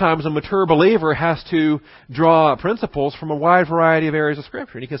 So sometimes a mature believer has to draw principles from a wide variety of areas of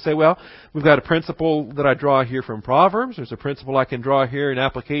Scripture. And you can say, well, we've got a principle that I draw here from Proverbs. There's a principle I can draw here in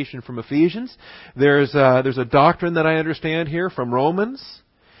application from Ephesians. There's a doctrine that I understand here from Romans.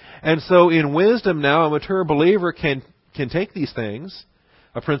 And so in wisdom now, a mature believer can take these things,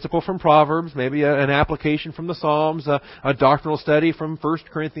 a principle from Proverbs, maybe an application from the Psalms, a doctrinal study from 1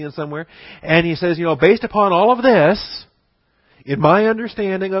 Corinthians somewhere, and he says, based upon all of this, in my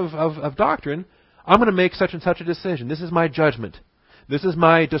understanding of doctrine, I'm going to make such and such a decision. This is my judgment. This is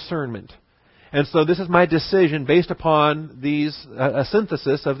my discernment. And so this is my decision based upon a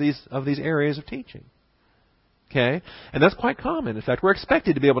synthesis of these areas of teaching. Okay? And that's quite common. In fact, we're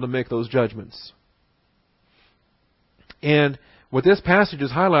expected to be able to make those judgments. And what this passage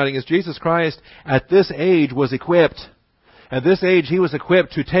is highlighting is Jesus Christ at this age was equipped. At this age, he was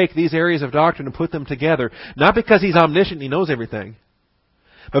equipped to take these areas of doctrine and put them together. Not because he's omniscient and he knows everything,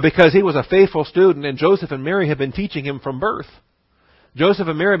 but because he was a faithful student and Joseph and Mary had been teaching him from birth. Joseph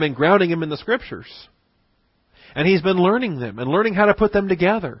and Mary have been grounding him in the Scriptures. And he's been learning them and learning how to put them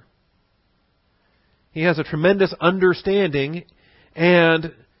together. He has a tremendous understanding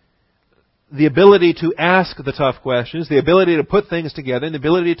and the ability to ask the tough questions, the ability to put things together, and the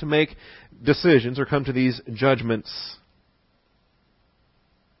ability to make decisions or come to these judgments.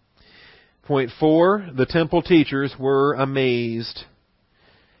 Point 4, the temple teachers were amazed.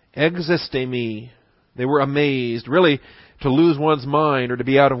 Existemi. They were amazed. Really, to lose one's mind or to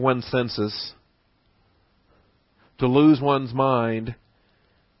be out of one's senses. To lose one's mind,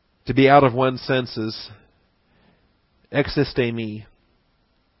 to be out of one's senses. Existemi.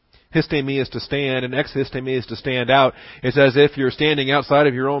 Histemi is to stand, and exhistemi is to stand out. It's as if you're standing outside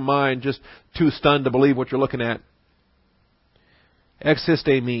of your own mind, just too stunned to believe what you're looking at.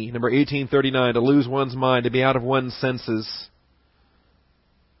 Exhistemi, number 1839, to lose one's mind, to be out of one's senses.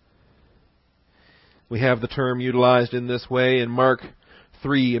 We have the term utilized in this way in Mark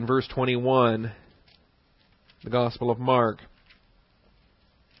 3 and verse 21, the Gospel of Mark.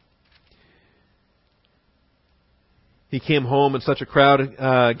 He came home and such a crowd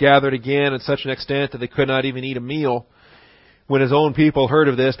gathered again at such an extent that they could not even eat a meal. When his own people heard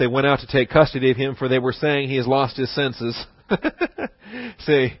of this, they went out to take custody of him, for they were saying he has lost his senses.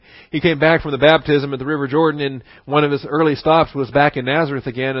 See, he came back from the baptism at the River Jordan, and one of his early stops was back in Nazareth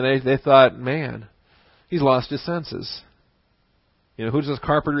again, and they thought, man, he's lost his senses. Who does this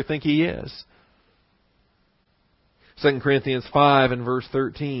carpenter think he is? 2 Corinthians 5 and verse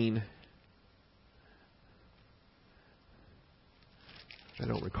 13. I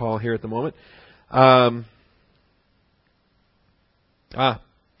don't recall here at the moment.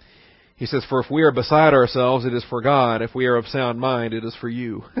 He says, for if we are beside ourselves, it is for God. If we are of sound mind, it is for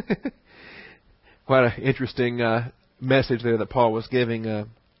you. Quite an interesting message there that Paul was giving the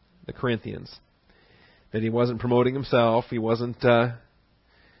Corinthians. That he wasn't promoting himself. He wasn't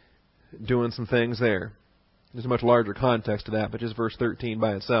doing some things there. There's a much larger context to that, but just verse 13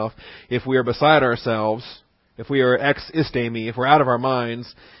 by itself. If we are beside ourselves, if we are ex-istemi, if we're out of our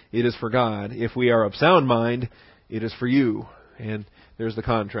minds, it is for God. If we are of sound mind, it is for you. And there's the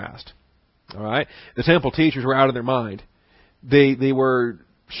contrast. All right? The temple teachers were out of their mind. They were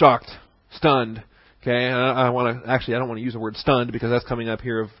shocked, stunned. Okay? I don't want to use the word stunned because that's coming up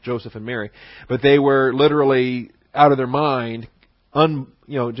here of Joseph and Mary. But they were literally out of their mind,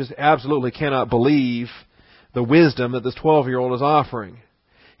 just absolutely cannot believe the wisdom that this 12-year-old is offering.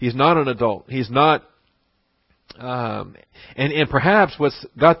 He's not an adult. He's not and perhaps what's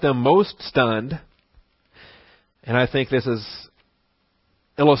got them most stunned, and I think this is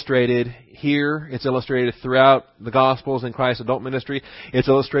illustrated here, it's illustrated throughout the Gospels and Christ's adult ministry, it's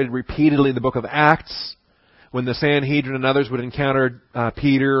illustrated repeatedly in the book of Acts, when the Sanhedrin and others would encounter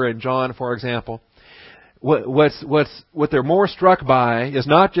Peter and John, for example. What they're more struck by is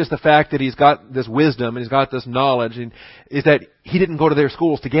not just the fact that he's got this wisdom and he's got this knowledge, and is that he didn't go to their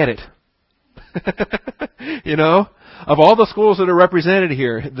schools to get it. Of all the schools that are represented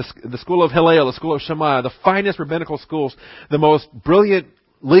here, the school of Hillel, the school of Shammai, the finest rabbinical schools, the most brilliant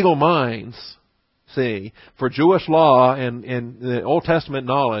legal minds, for Jewish law and the Old Testament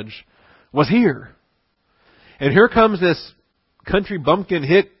knowledge, was here. And here comes this country bumpkin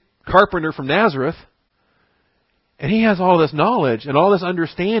hit carpenter from Nazareth. And he has all this knowledge and all this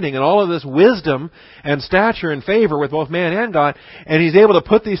understanding and all of this wisdom and stature and favor with both man and God. And he's able to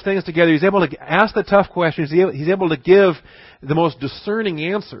put these things together. He's able to ask the tough questions. He's able to give the most discerning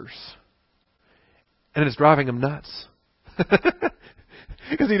answers. And it's driving him nuts.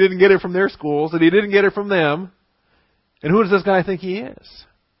 Because he didn't get it from their schools and he didn't get it from them. And who does this guy think he is?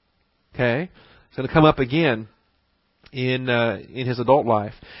 Okay? It's going to come up again in his adult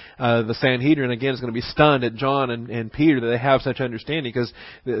life. The Sanhedrin, again, is going to be stunned at John and Peter that they have such understanding because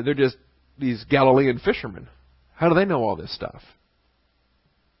they're just these Galilean fishermen. How do they know all this stuff?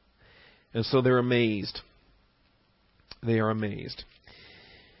 And so they're amazed. They are amazed.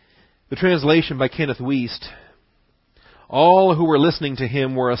 The translation by Kenneth Wuest: all who were listening to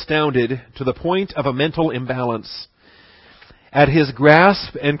him were astounded to the point of a mental imbalance at his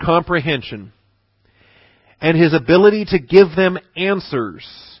grasp and comprehension, and his ability to give them answers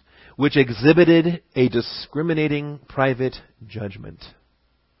which exhibited a discriminating private judgment.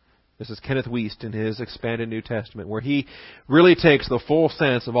 This is Kenneth Wuest in his Expanded New Testament, where he really takes the full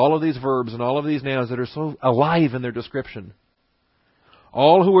sense of all of these verbs and all of these nouns that are so alive in their description.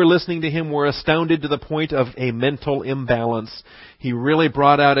 All who were listening to him were astounded to the point of a mental imbalance. He really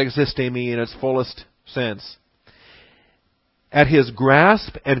brought out existemi in its fullest sense. At his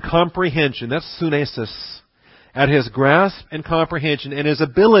grasp and comprehension, that's sunesis, at his grasp and comprehension and his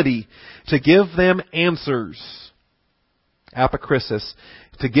ability to give them answers, apokrisis,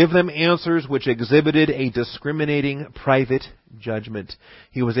 to give them answers which exhibited a discriminating private judgment.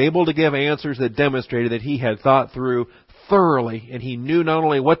 He was able to give answers that demonstrated that he had thought through thoroughly, and he knew not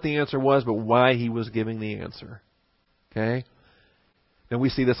only what the answer was, but why he was giving the answer. Okay? And we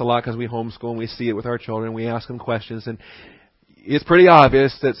see this a lot because we homeschool and we see it with our children. We ask them questions, and it's pretty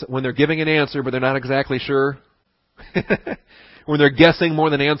obvious that when they're giving an answer, but they're not exactly sure, when they're guessing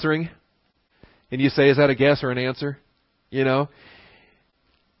more than answering, and you say, is that a guess or an answer? You know?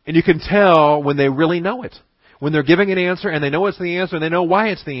 And you can tell when they really know it. When they're giving an answer and they know it's the answer and they know why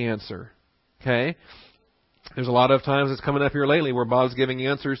it's the answer. Okay? There's a lot of times it's coming up here lately where Bob's giving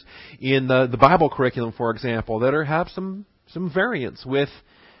answers in the Bible curriculum, for example, that have some variance with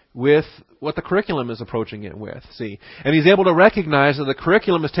what the curriculum is approaching it with. See? And he's able to recognize that the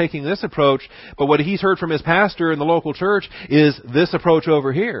curriculum is taking this approach, but what he's heard from his pastor in the local church is this approach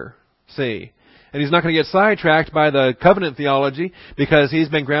over here. See? And he's not going to get sidetracked by the covenant theology because he's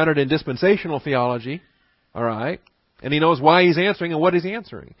been grounded in dispensational theology. All right? And he knows why he's answering and what he's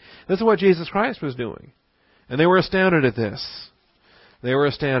answering. This is what Jesus Christ was doing. And they were astounded at this. They were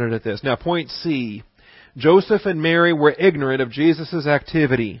astounded at this. Now, point C. Joseph and Mary were ignorant of Jesus'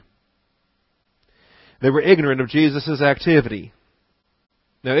 activity. They were ignorant of Jesus' activity.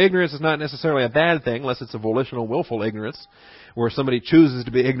 Now, ignorance is not necessarily a bad thing unless it's a volitional, willful ignorance, where somebody chooses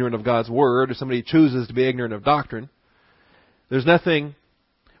to be ignorant of God's Word or somebody chooses to be ignorant of doctrine. There's nothing...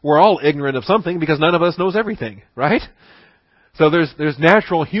 We're all ignorant of something because none of us knows everything, right? So there's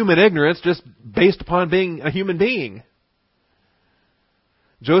natural human ignorance just based upon being a human being.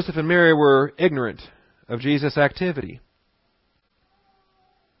 Joseph and Mary were ignorant of Jesus' activity.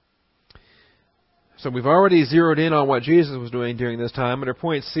 So we've already zeroed in on what Jesus was doing during this time. Under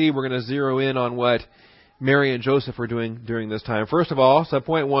point C, we're going to zero in on what Mary and Joseph were doing during this time. First of all,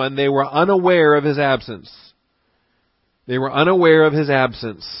 subpoint 1, they were unaware of his absence. They were unaware of his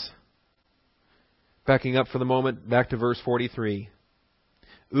absence. Backing up for the moment, back to verse 43.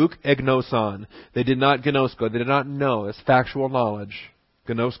 Uk egnoson. They did not gnosko. They did not know. It's factual knowledge.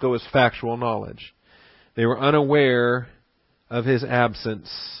 Gnosko is factual knowledge. They were unaware of his absence.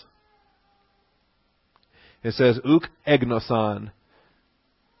 It says uk egnoson.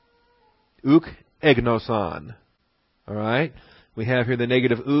 Uk egnoson. All right? We have here the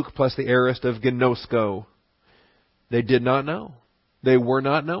negative uk plus the aorist of gnosko. They did not know. They were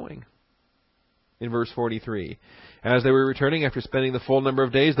not knowing. In verse 43. As they were returning after spending the full number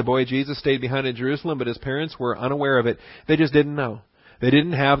of days, the boy Jesus stayed behind in Jerusalem, but his parents were unaware of it. They just didn't know. They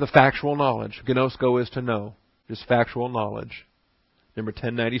didn't have the factual knowledge. Gnosko is to know. Just factual knowledge. Number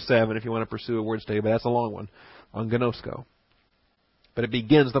 1097 if you want to pursue a word study, but that's a long one on gnosko. But it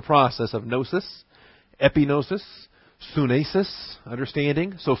begins the process of gnosis, epignosis, sunesis,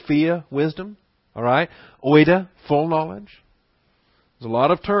 understanding, Sophia, wisdom, all right, oida, full knowledge. There's a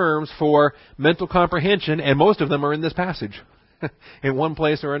lot of terms for mental comprehension, and most of them are in this passage, in one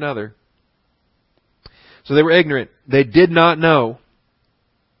place or another. So they were ignorant. They did not know.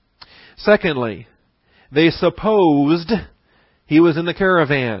 Secondly, they supposed he was in the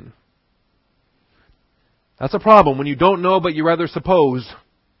caravan. That's a problem when you don't know, but you rather suppose.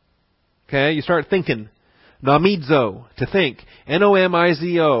 Okay, you start thinking. Nomizo, to think.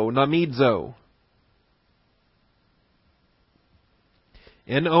 N-O-M-I-Z-O, nomizo.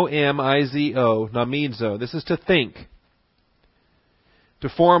 N-O-M-I-Z-O, nomizo. This is to think. To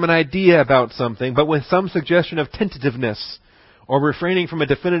form an idea about something, but with some suggestion of tentativeness or refraining from a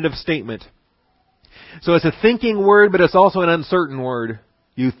definitive statement. So it's a thinking word, but it's also an uncertain word.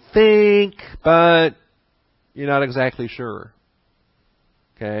 You think, but you're not exactly sure.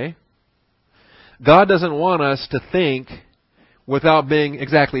 Okay? God doesn't want us to think without being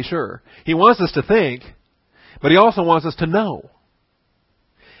exactly sure. He wants us to think, but He also wants us to know.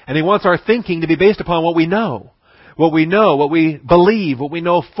 And He wants our thinking to be based upon what we know. What we know, what we believe, what we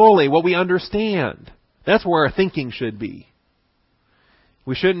know fully, what we understand. That's where our thinking should be.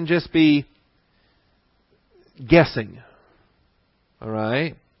 We shouldn't just be guessing.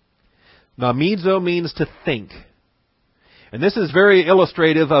 Alright? Nomizo means to think. And this is very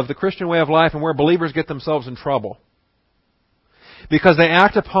illustrative of the Christian way of life and where believers get themselves in trouble. Because they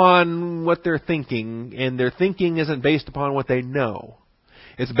act upon what they're thinking, and their thinking isn't based upon what they know.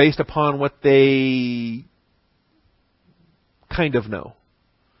 It's based upon what they kind of know.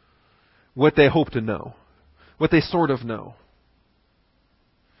 What they hope to know. What they sort of know.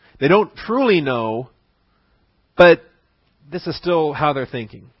 They don't truly know, but this is still how they're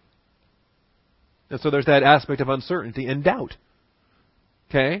thinking. And so there's that aspect of uncertainty and doubt.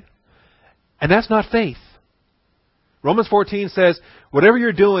 Okay? And that's not faith. Romans 14 says, whatever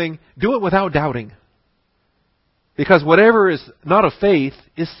you're doing, do it without doubting. Because whatever is not of faith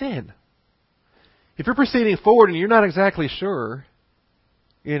is sin. If you're proceeding forward and you're not exactly sure,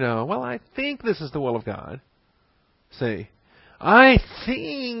 well, I think this is the will of God. Say, I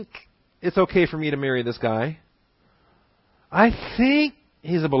think it's okay for me to marry this guy. I think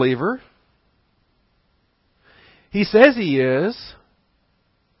he's a believer. He says he is.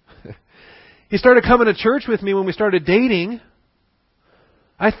 He started coming to church with me when we started dating.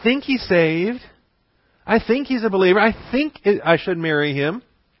 I think he's saved. I think he's a believer. I think I should marry him.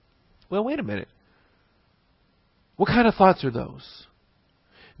 Well, wait a minute. What kind of thoughts are those?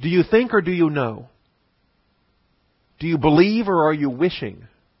 Do you think or do you know? Do you believe or are you wishing?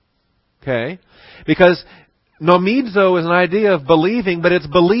 Okay? Because nomizo is an idea of believing, but it's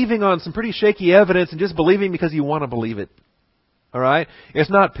believing on some pretty shaky evidence and just believing because you want to believe it. Alright? It's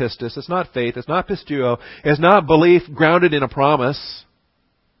not pistis, it's not faith, it's not pisteuo, it's not belief grounded in a promise.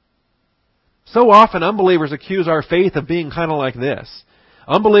 So often unbelievers accuse our faith of being kind of like this.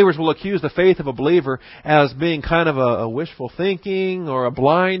 Unbelievers will accuse the faith of a believer as being kind of a wishful thinking or a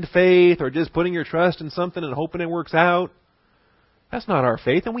blind faith or just putting your trust in something and hoping it works out. That's not our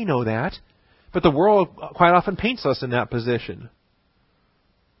faith, and we know that. But the world quite often paints us in that position.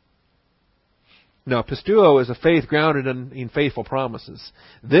 Now, pisteuo is a faith grounded in faithful promises.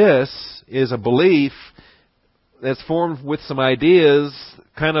 This is a belief that's formed with some ideas,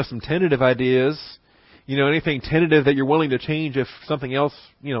 kind of some tentative ideas. Anything tentative that you're willing to change if something else,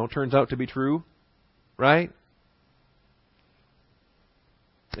 turns out to be true. Right?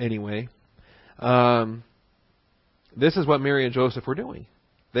 Anyway, this is what Mary and Joseph were doing.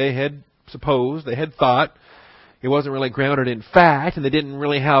 They had supposed, they had thought, it wasn't really grounded in fact, and they didn't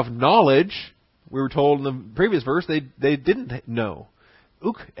really have knowledge. We were told in the previous verse they didn't know.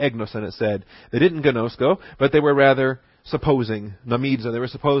 Uk egnosen, it said. They didn't gnosko, but they were rather supposing. Nomizo, they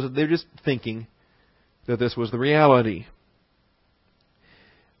were just thinking that this was the reality.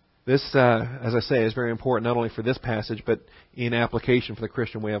 This, as I say, is very important not only for this passage, but in application for the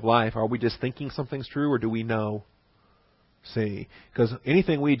Christian way of life. Are we just thinking something's true, or do we know? See, because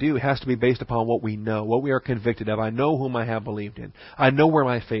anything we do has to be based upon what we know, what we are convicted of. I know whom I have believed in. I know where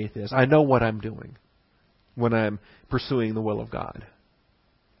my faith is. I know what I'm doing when I'm pursuing the will of God.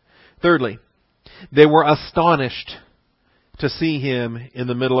 Thirdly, they were astonished to see Him in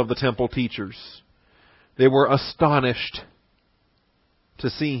the middle of the temple teachers. They were astonished to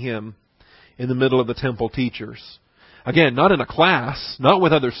see Him in the middle of the temple teachers. Again, not in a class, not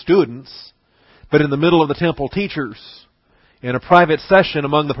with other students, but in the middle of the temple teachers, in a private session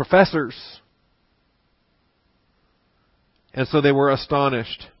among the professors. And so they were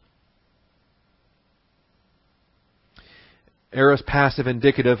astonished. Aorist passive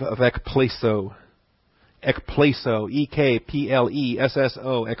indicative of ekpleso. Ekpleso.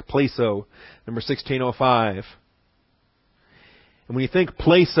 E-K-P-L-E-S-S-O. Ekpleso. Number 1605. And when you think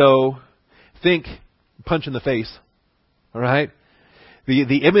pleso, think punch in the face. Alright?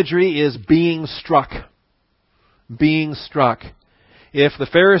 The imagery is being struck. Being struck. If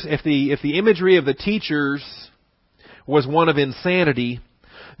the imagery of the teachers was one of insanity,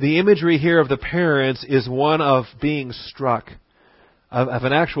 the imagery here of the parents is one of being struck. of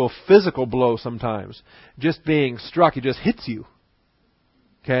an actual physical blow sometimes. Just being struck, it just hits you.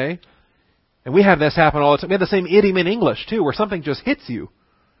 Okay? And we have this happen all the time. We have the same idiom in English, too, where something just hits you.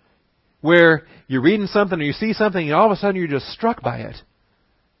 Where you're reading something or you see something and all of a sudden you're just struck by it.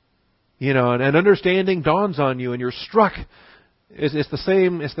 You know, and understanding dawns on you and you're struck. It's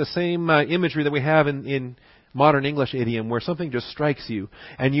the same imagery that we have in modern English idiom, where something just strikes you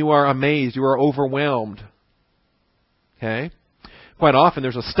and you are amazed, you are overwhelmed. Okay? Quite often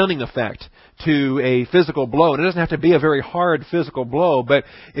there's a stunning effect to a physical blow. And it doesn't have to be a very hard physical blow, but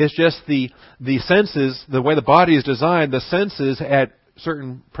it's just the senses, the way the body is designed, the senses at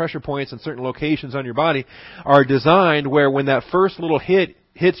certain pressure points and certain locations on your body are designed where when that first little hit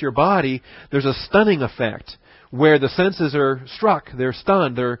hits your body, there's a stunning effect where the senses are struck, they're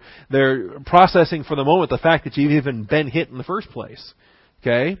stunned, they're processing for the moment the fact that you've even been hit in the first place.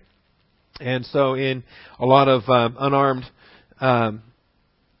 Okay? And so in a lot of unarmed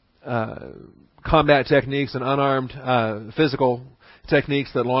combat techniques and unarmed physical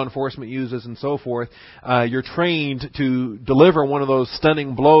techniques that law enforcement uses and so forth, you're trained to deliver one of those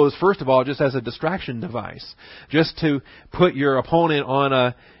stunning blows, first of all, just as a distraction device. Just to put your opponent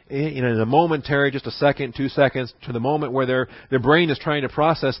on in a momentary, just a second, 2 seconds, to the moment where their brain is trying to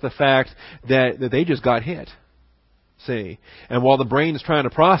process the fact that they just got hit. See? And while the brain is trying to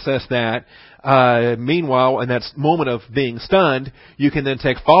process that, meanwhile, in that moment of being stunned, you can then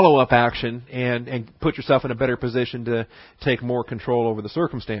take follow-up action and put yourself in a better position to take more control over the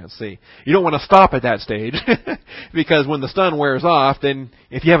circumstance. See? You don't want to stop at that stage, because when the stun wears off, then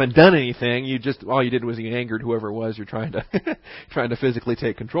if you haven't done anything, all you did was you angered whoever it was you're trying to physically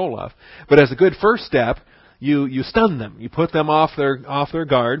take control of. But as a good first step, you stun them. You put them off their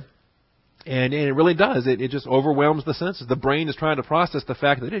guard. And it really does. It just overwhelms the senses. The brain is trying to process the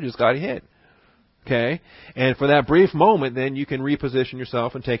fact that it just got hit. Okay? And for that brief moment, then you can reposition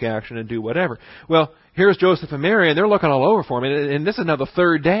yourself and take action and do whatever. Well, here's Joseph and Mary, and they're looking all over for him. And this is now the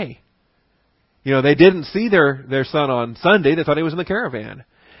third day. You know, they didn't see their son on Sunday. They thought he was in the caravan.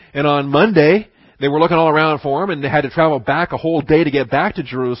 And on Monday, they were looking all around for him, and they had to travel back a whole day to get back to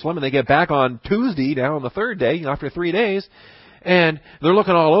Jerusalem. And they get back on Tuesday, now on the third day, after 3 days. And they're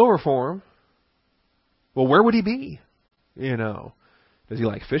looking all over for him. Well, where would he be? You know, does he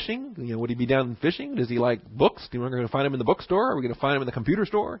like fishing? You know, would he be down fishing? Does he like books? Are we going to find him in the bookstore? Are we going to find him in the computer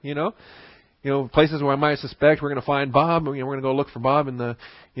store? You know, places where I might suspect we're going to find Bob. You know, we're going to go look for Bob in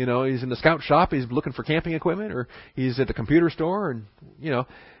he's in the scout shop. He's looking for camping equipment, or he's at the computer store, and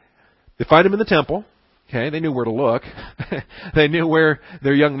they find him in the temple. Okay, they knew where to look. They knew where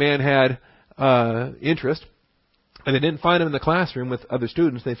their young man had interest. And they didn't find him in the classroom with other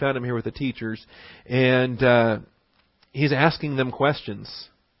students. They found him here with the teachers. And he's asking them questions,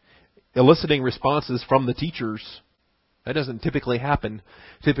 eliciting responses from the teachers. That doesn't typically happen.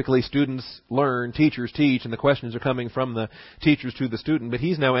 Typically, students learn, teachers teach, and the questions are coming from the teachers to the student. But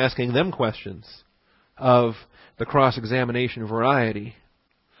he's now asking them questions of the cross-examination variety.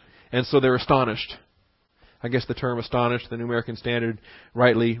 And so they're astonished. I guess the term astonished, the New American Standard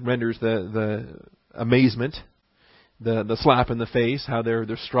rightly renders the amazement. The slap in the face, how they're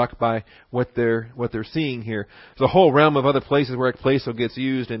struck by what they're seeing here. There's a whole realm of other places where ekplaso gets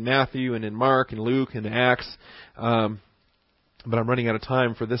used in Matthew and in Mark and Luke and Acts, but I'm running out of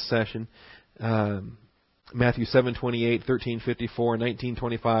time for this session. Matthew 7:28, 13:54,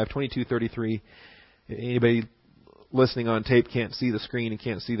 19:25, 22:33. Anybody listening on tape can't see the screen and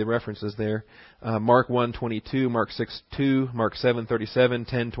can't see the references there. Mark 1:22, Mark 6:2, Mark 7:37,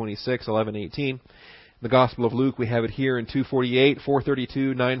 10:26, 11:18. The Gospel of Luke, we have it here in 2:48,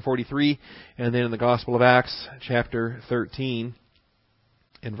 4:32, 9:43, and then in the Gospel of Acts, chapter 13,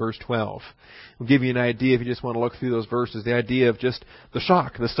 and verse 12. We'll give you an idea, if you just want to look through those verses, the idea of just the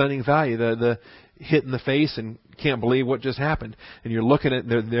shock, the stunning value, the hit in the face, and can't believe what just happened. And you're looking at,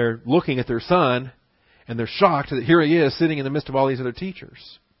 they're looking at their son, and they're shocked that here he is sitting in the midst of all these other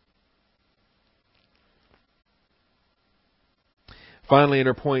teachers. Finally,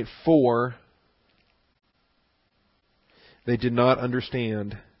 under point 4, they did not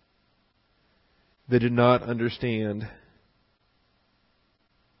understand. They did not understand.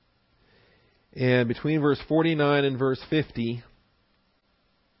 And between verse 49 and verse 50,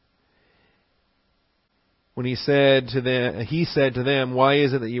 when he said to them, "Why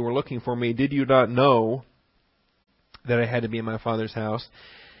is it that you were looking for me? Did you not know that I had to be in my Father's house?"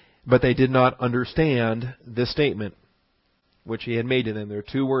 But they did not understand this statement which he had made to them. There are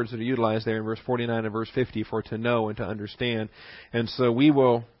two words that are utilized there in verse 49 and verse 50 for to know and to understand. And so we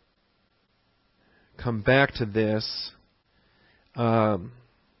will come back to this. I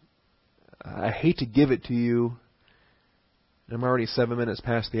hate to give it to you I'm already 7 minutes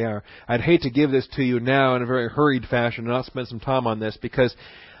past the hour. I'd hate to give this to you now in a very hurried fashion and not spend some time on this, because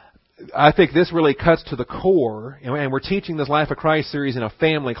I think this really cuts to the core, and we're teaching this Life of Christ series in a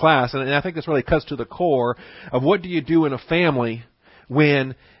family class, and I think this really cuts to the core of what do you do in a family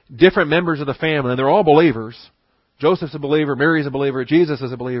when different members of the family, and they're all believers. Joseph's a believer, Mary's a believer, Jesus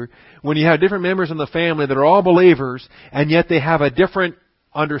is a believer. When you have different members in the family that are all believers, and yet they have a different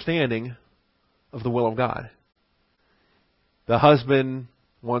understanding of the will of God. The husband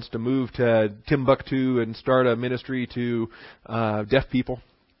wants to move to Timbuktu and start a ministry to deaf people.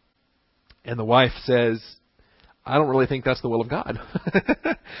 And the wife says, I don't really think that's the will of God.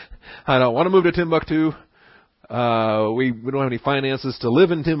 I don't want to move to Timbuktu. We don't have any finances to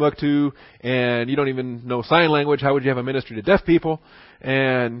live in Timbuktu, and you don't even know sign language. How would you have a ministry to deaf people?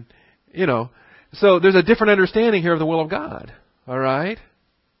 And, so there's a different understanding here of the will of God. All right?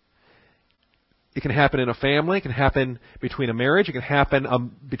 It can happen in a family. It can happen between a marriage. It can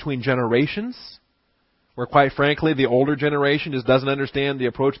happen between generations, where, quite frankly, the older generation just doesn't understand the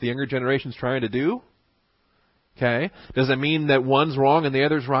approach the younger generation is trying to do. Okay? Does it mean that one's wrong and the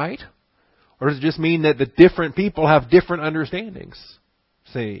other's right? Or does it just mean that the different people have different understandings?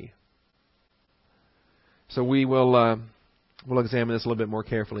 See? So we'll examine this a little bit more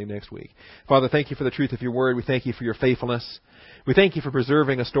carefully next week. Father, thank you for the truth of your word. We thank you for your faithfulness. We thank you for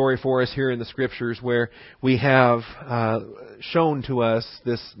preserving a story for us here in the Scriptures where we have shown to us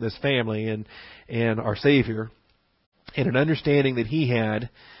this family and our Savior, and an understanding that He had,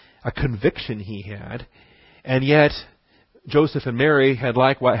 a conviction He had, and yet Joseph and Mary had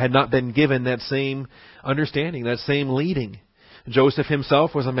not been given that same understanding, that same leading. Joseph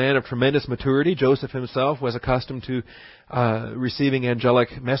himself was a man of tremendous maturity. Joseph himself was accustomed to receiving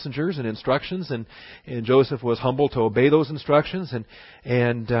angelic messengers and instructions, and Joseph was humble to obey those instructions,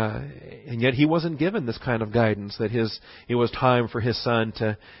 and yet he wasn't given this kind of guidance that it was time for his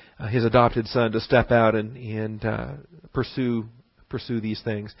adopted son to step out and pursue these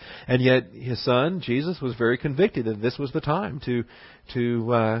things. And yet his son, Jesus, was very convicted that this was the time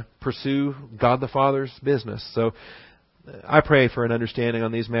to pursue God the Father's business. So I pray for an understanding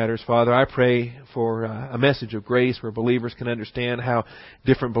on these matters, Father. I pray for a message of grace where believers can understand how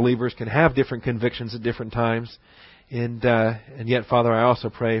different believers can have different convictions at different times. And yet, Father, I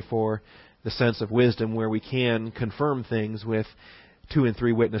also pray for the sense of wisdom where we can confirm things with 2 and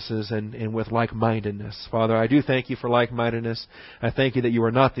 3 witnesses and with like-mindedness. Father, I do thank you for like-mindedness. I thank you that you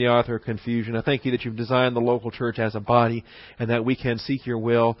are not the author of confusion. I thank you that you've designed the local church as a body and that we can seek your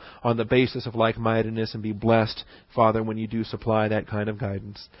will on the basis of like-mindedness and be blessed, Father, when you do supply that kind of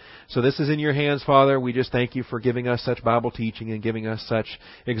guidance. So this is in your hands, Father. We just thank you for giving us such Bible teaching and giving us such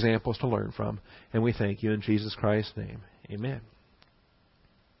examples to learn from. And we thank you in Jesus Christ's name. Amen.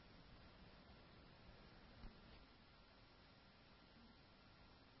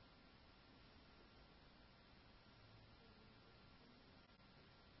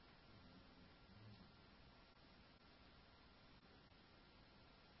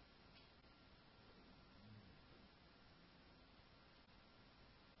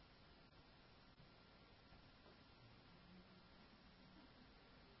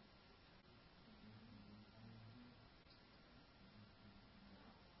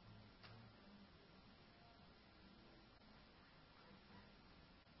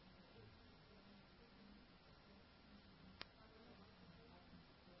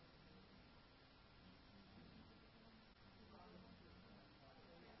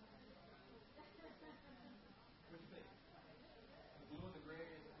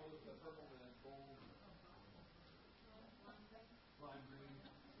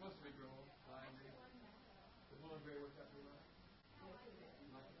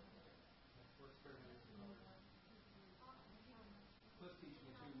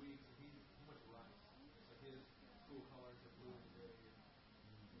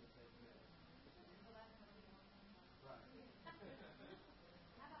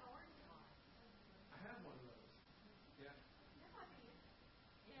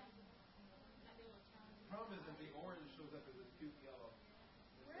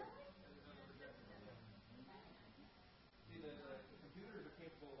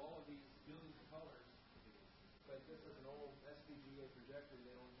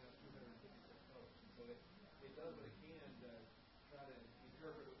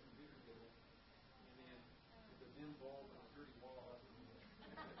 Involved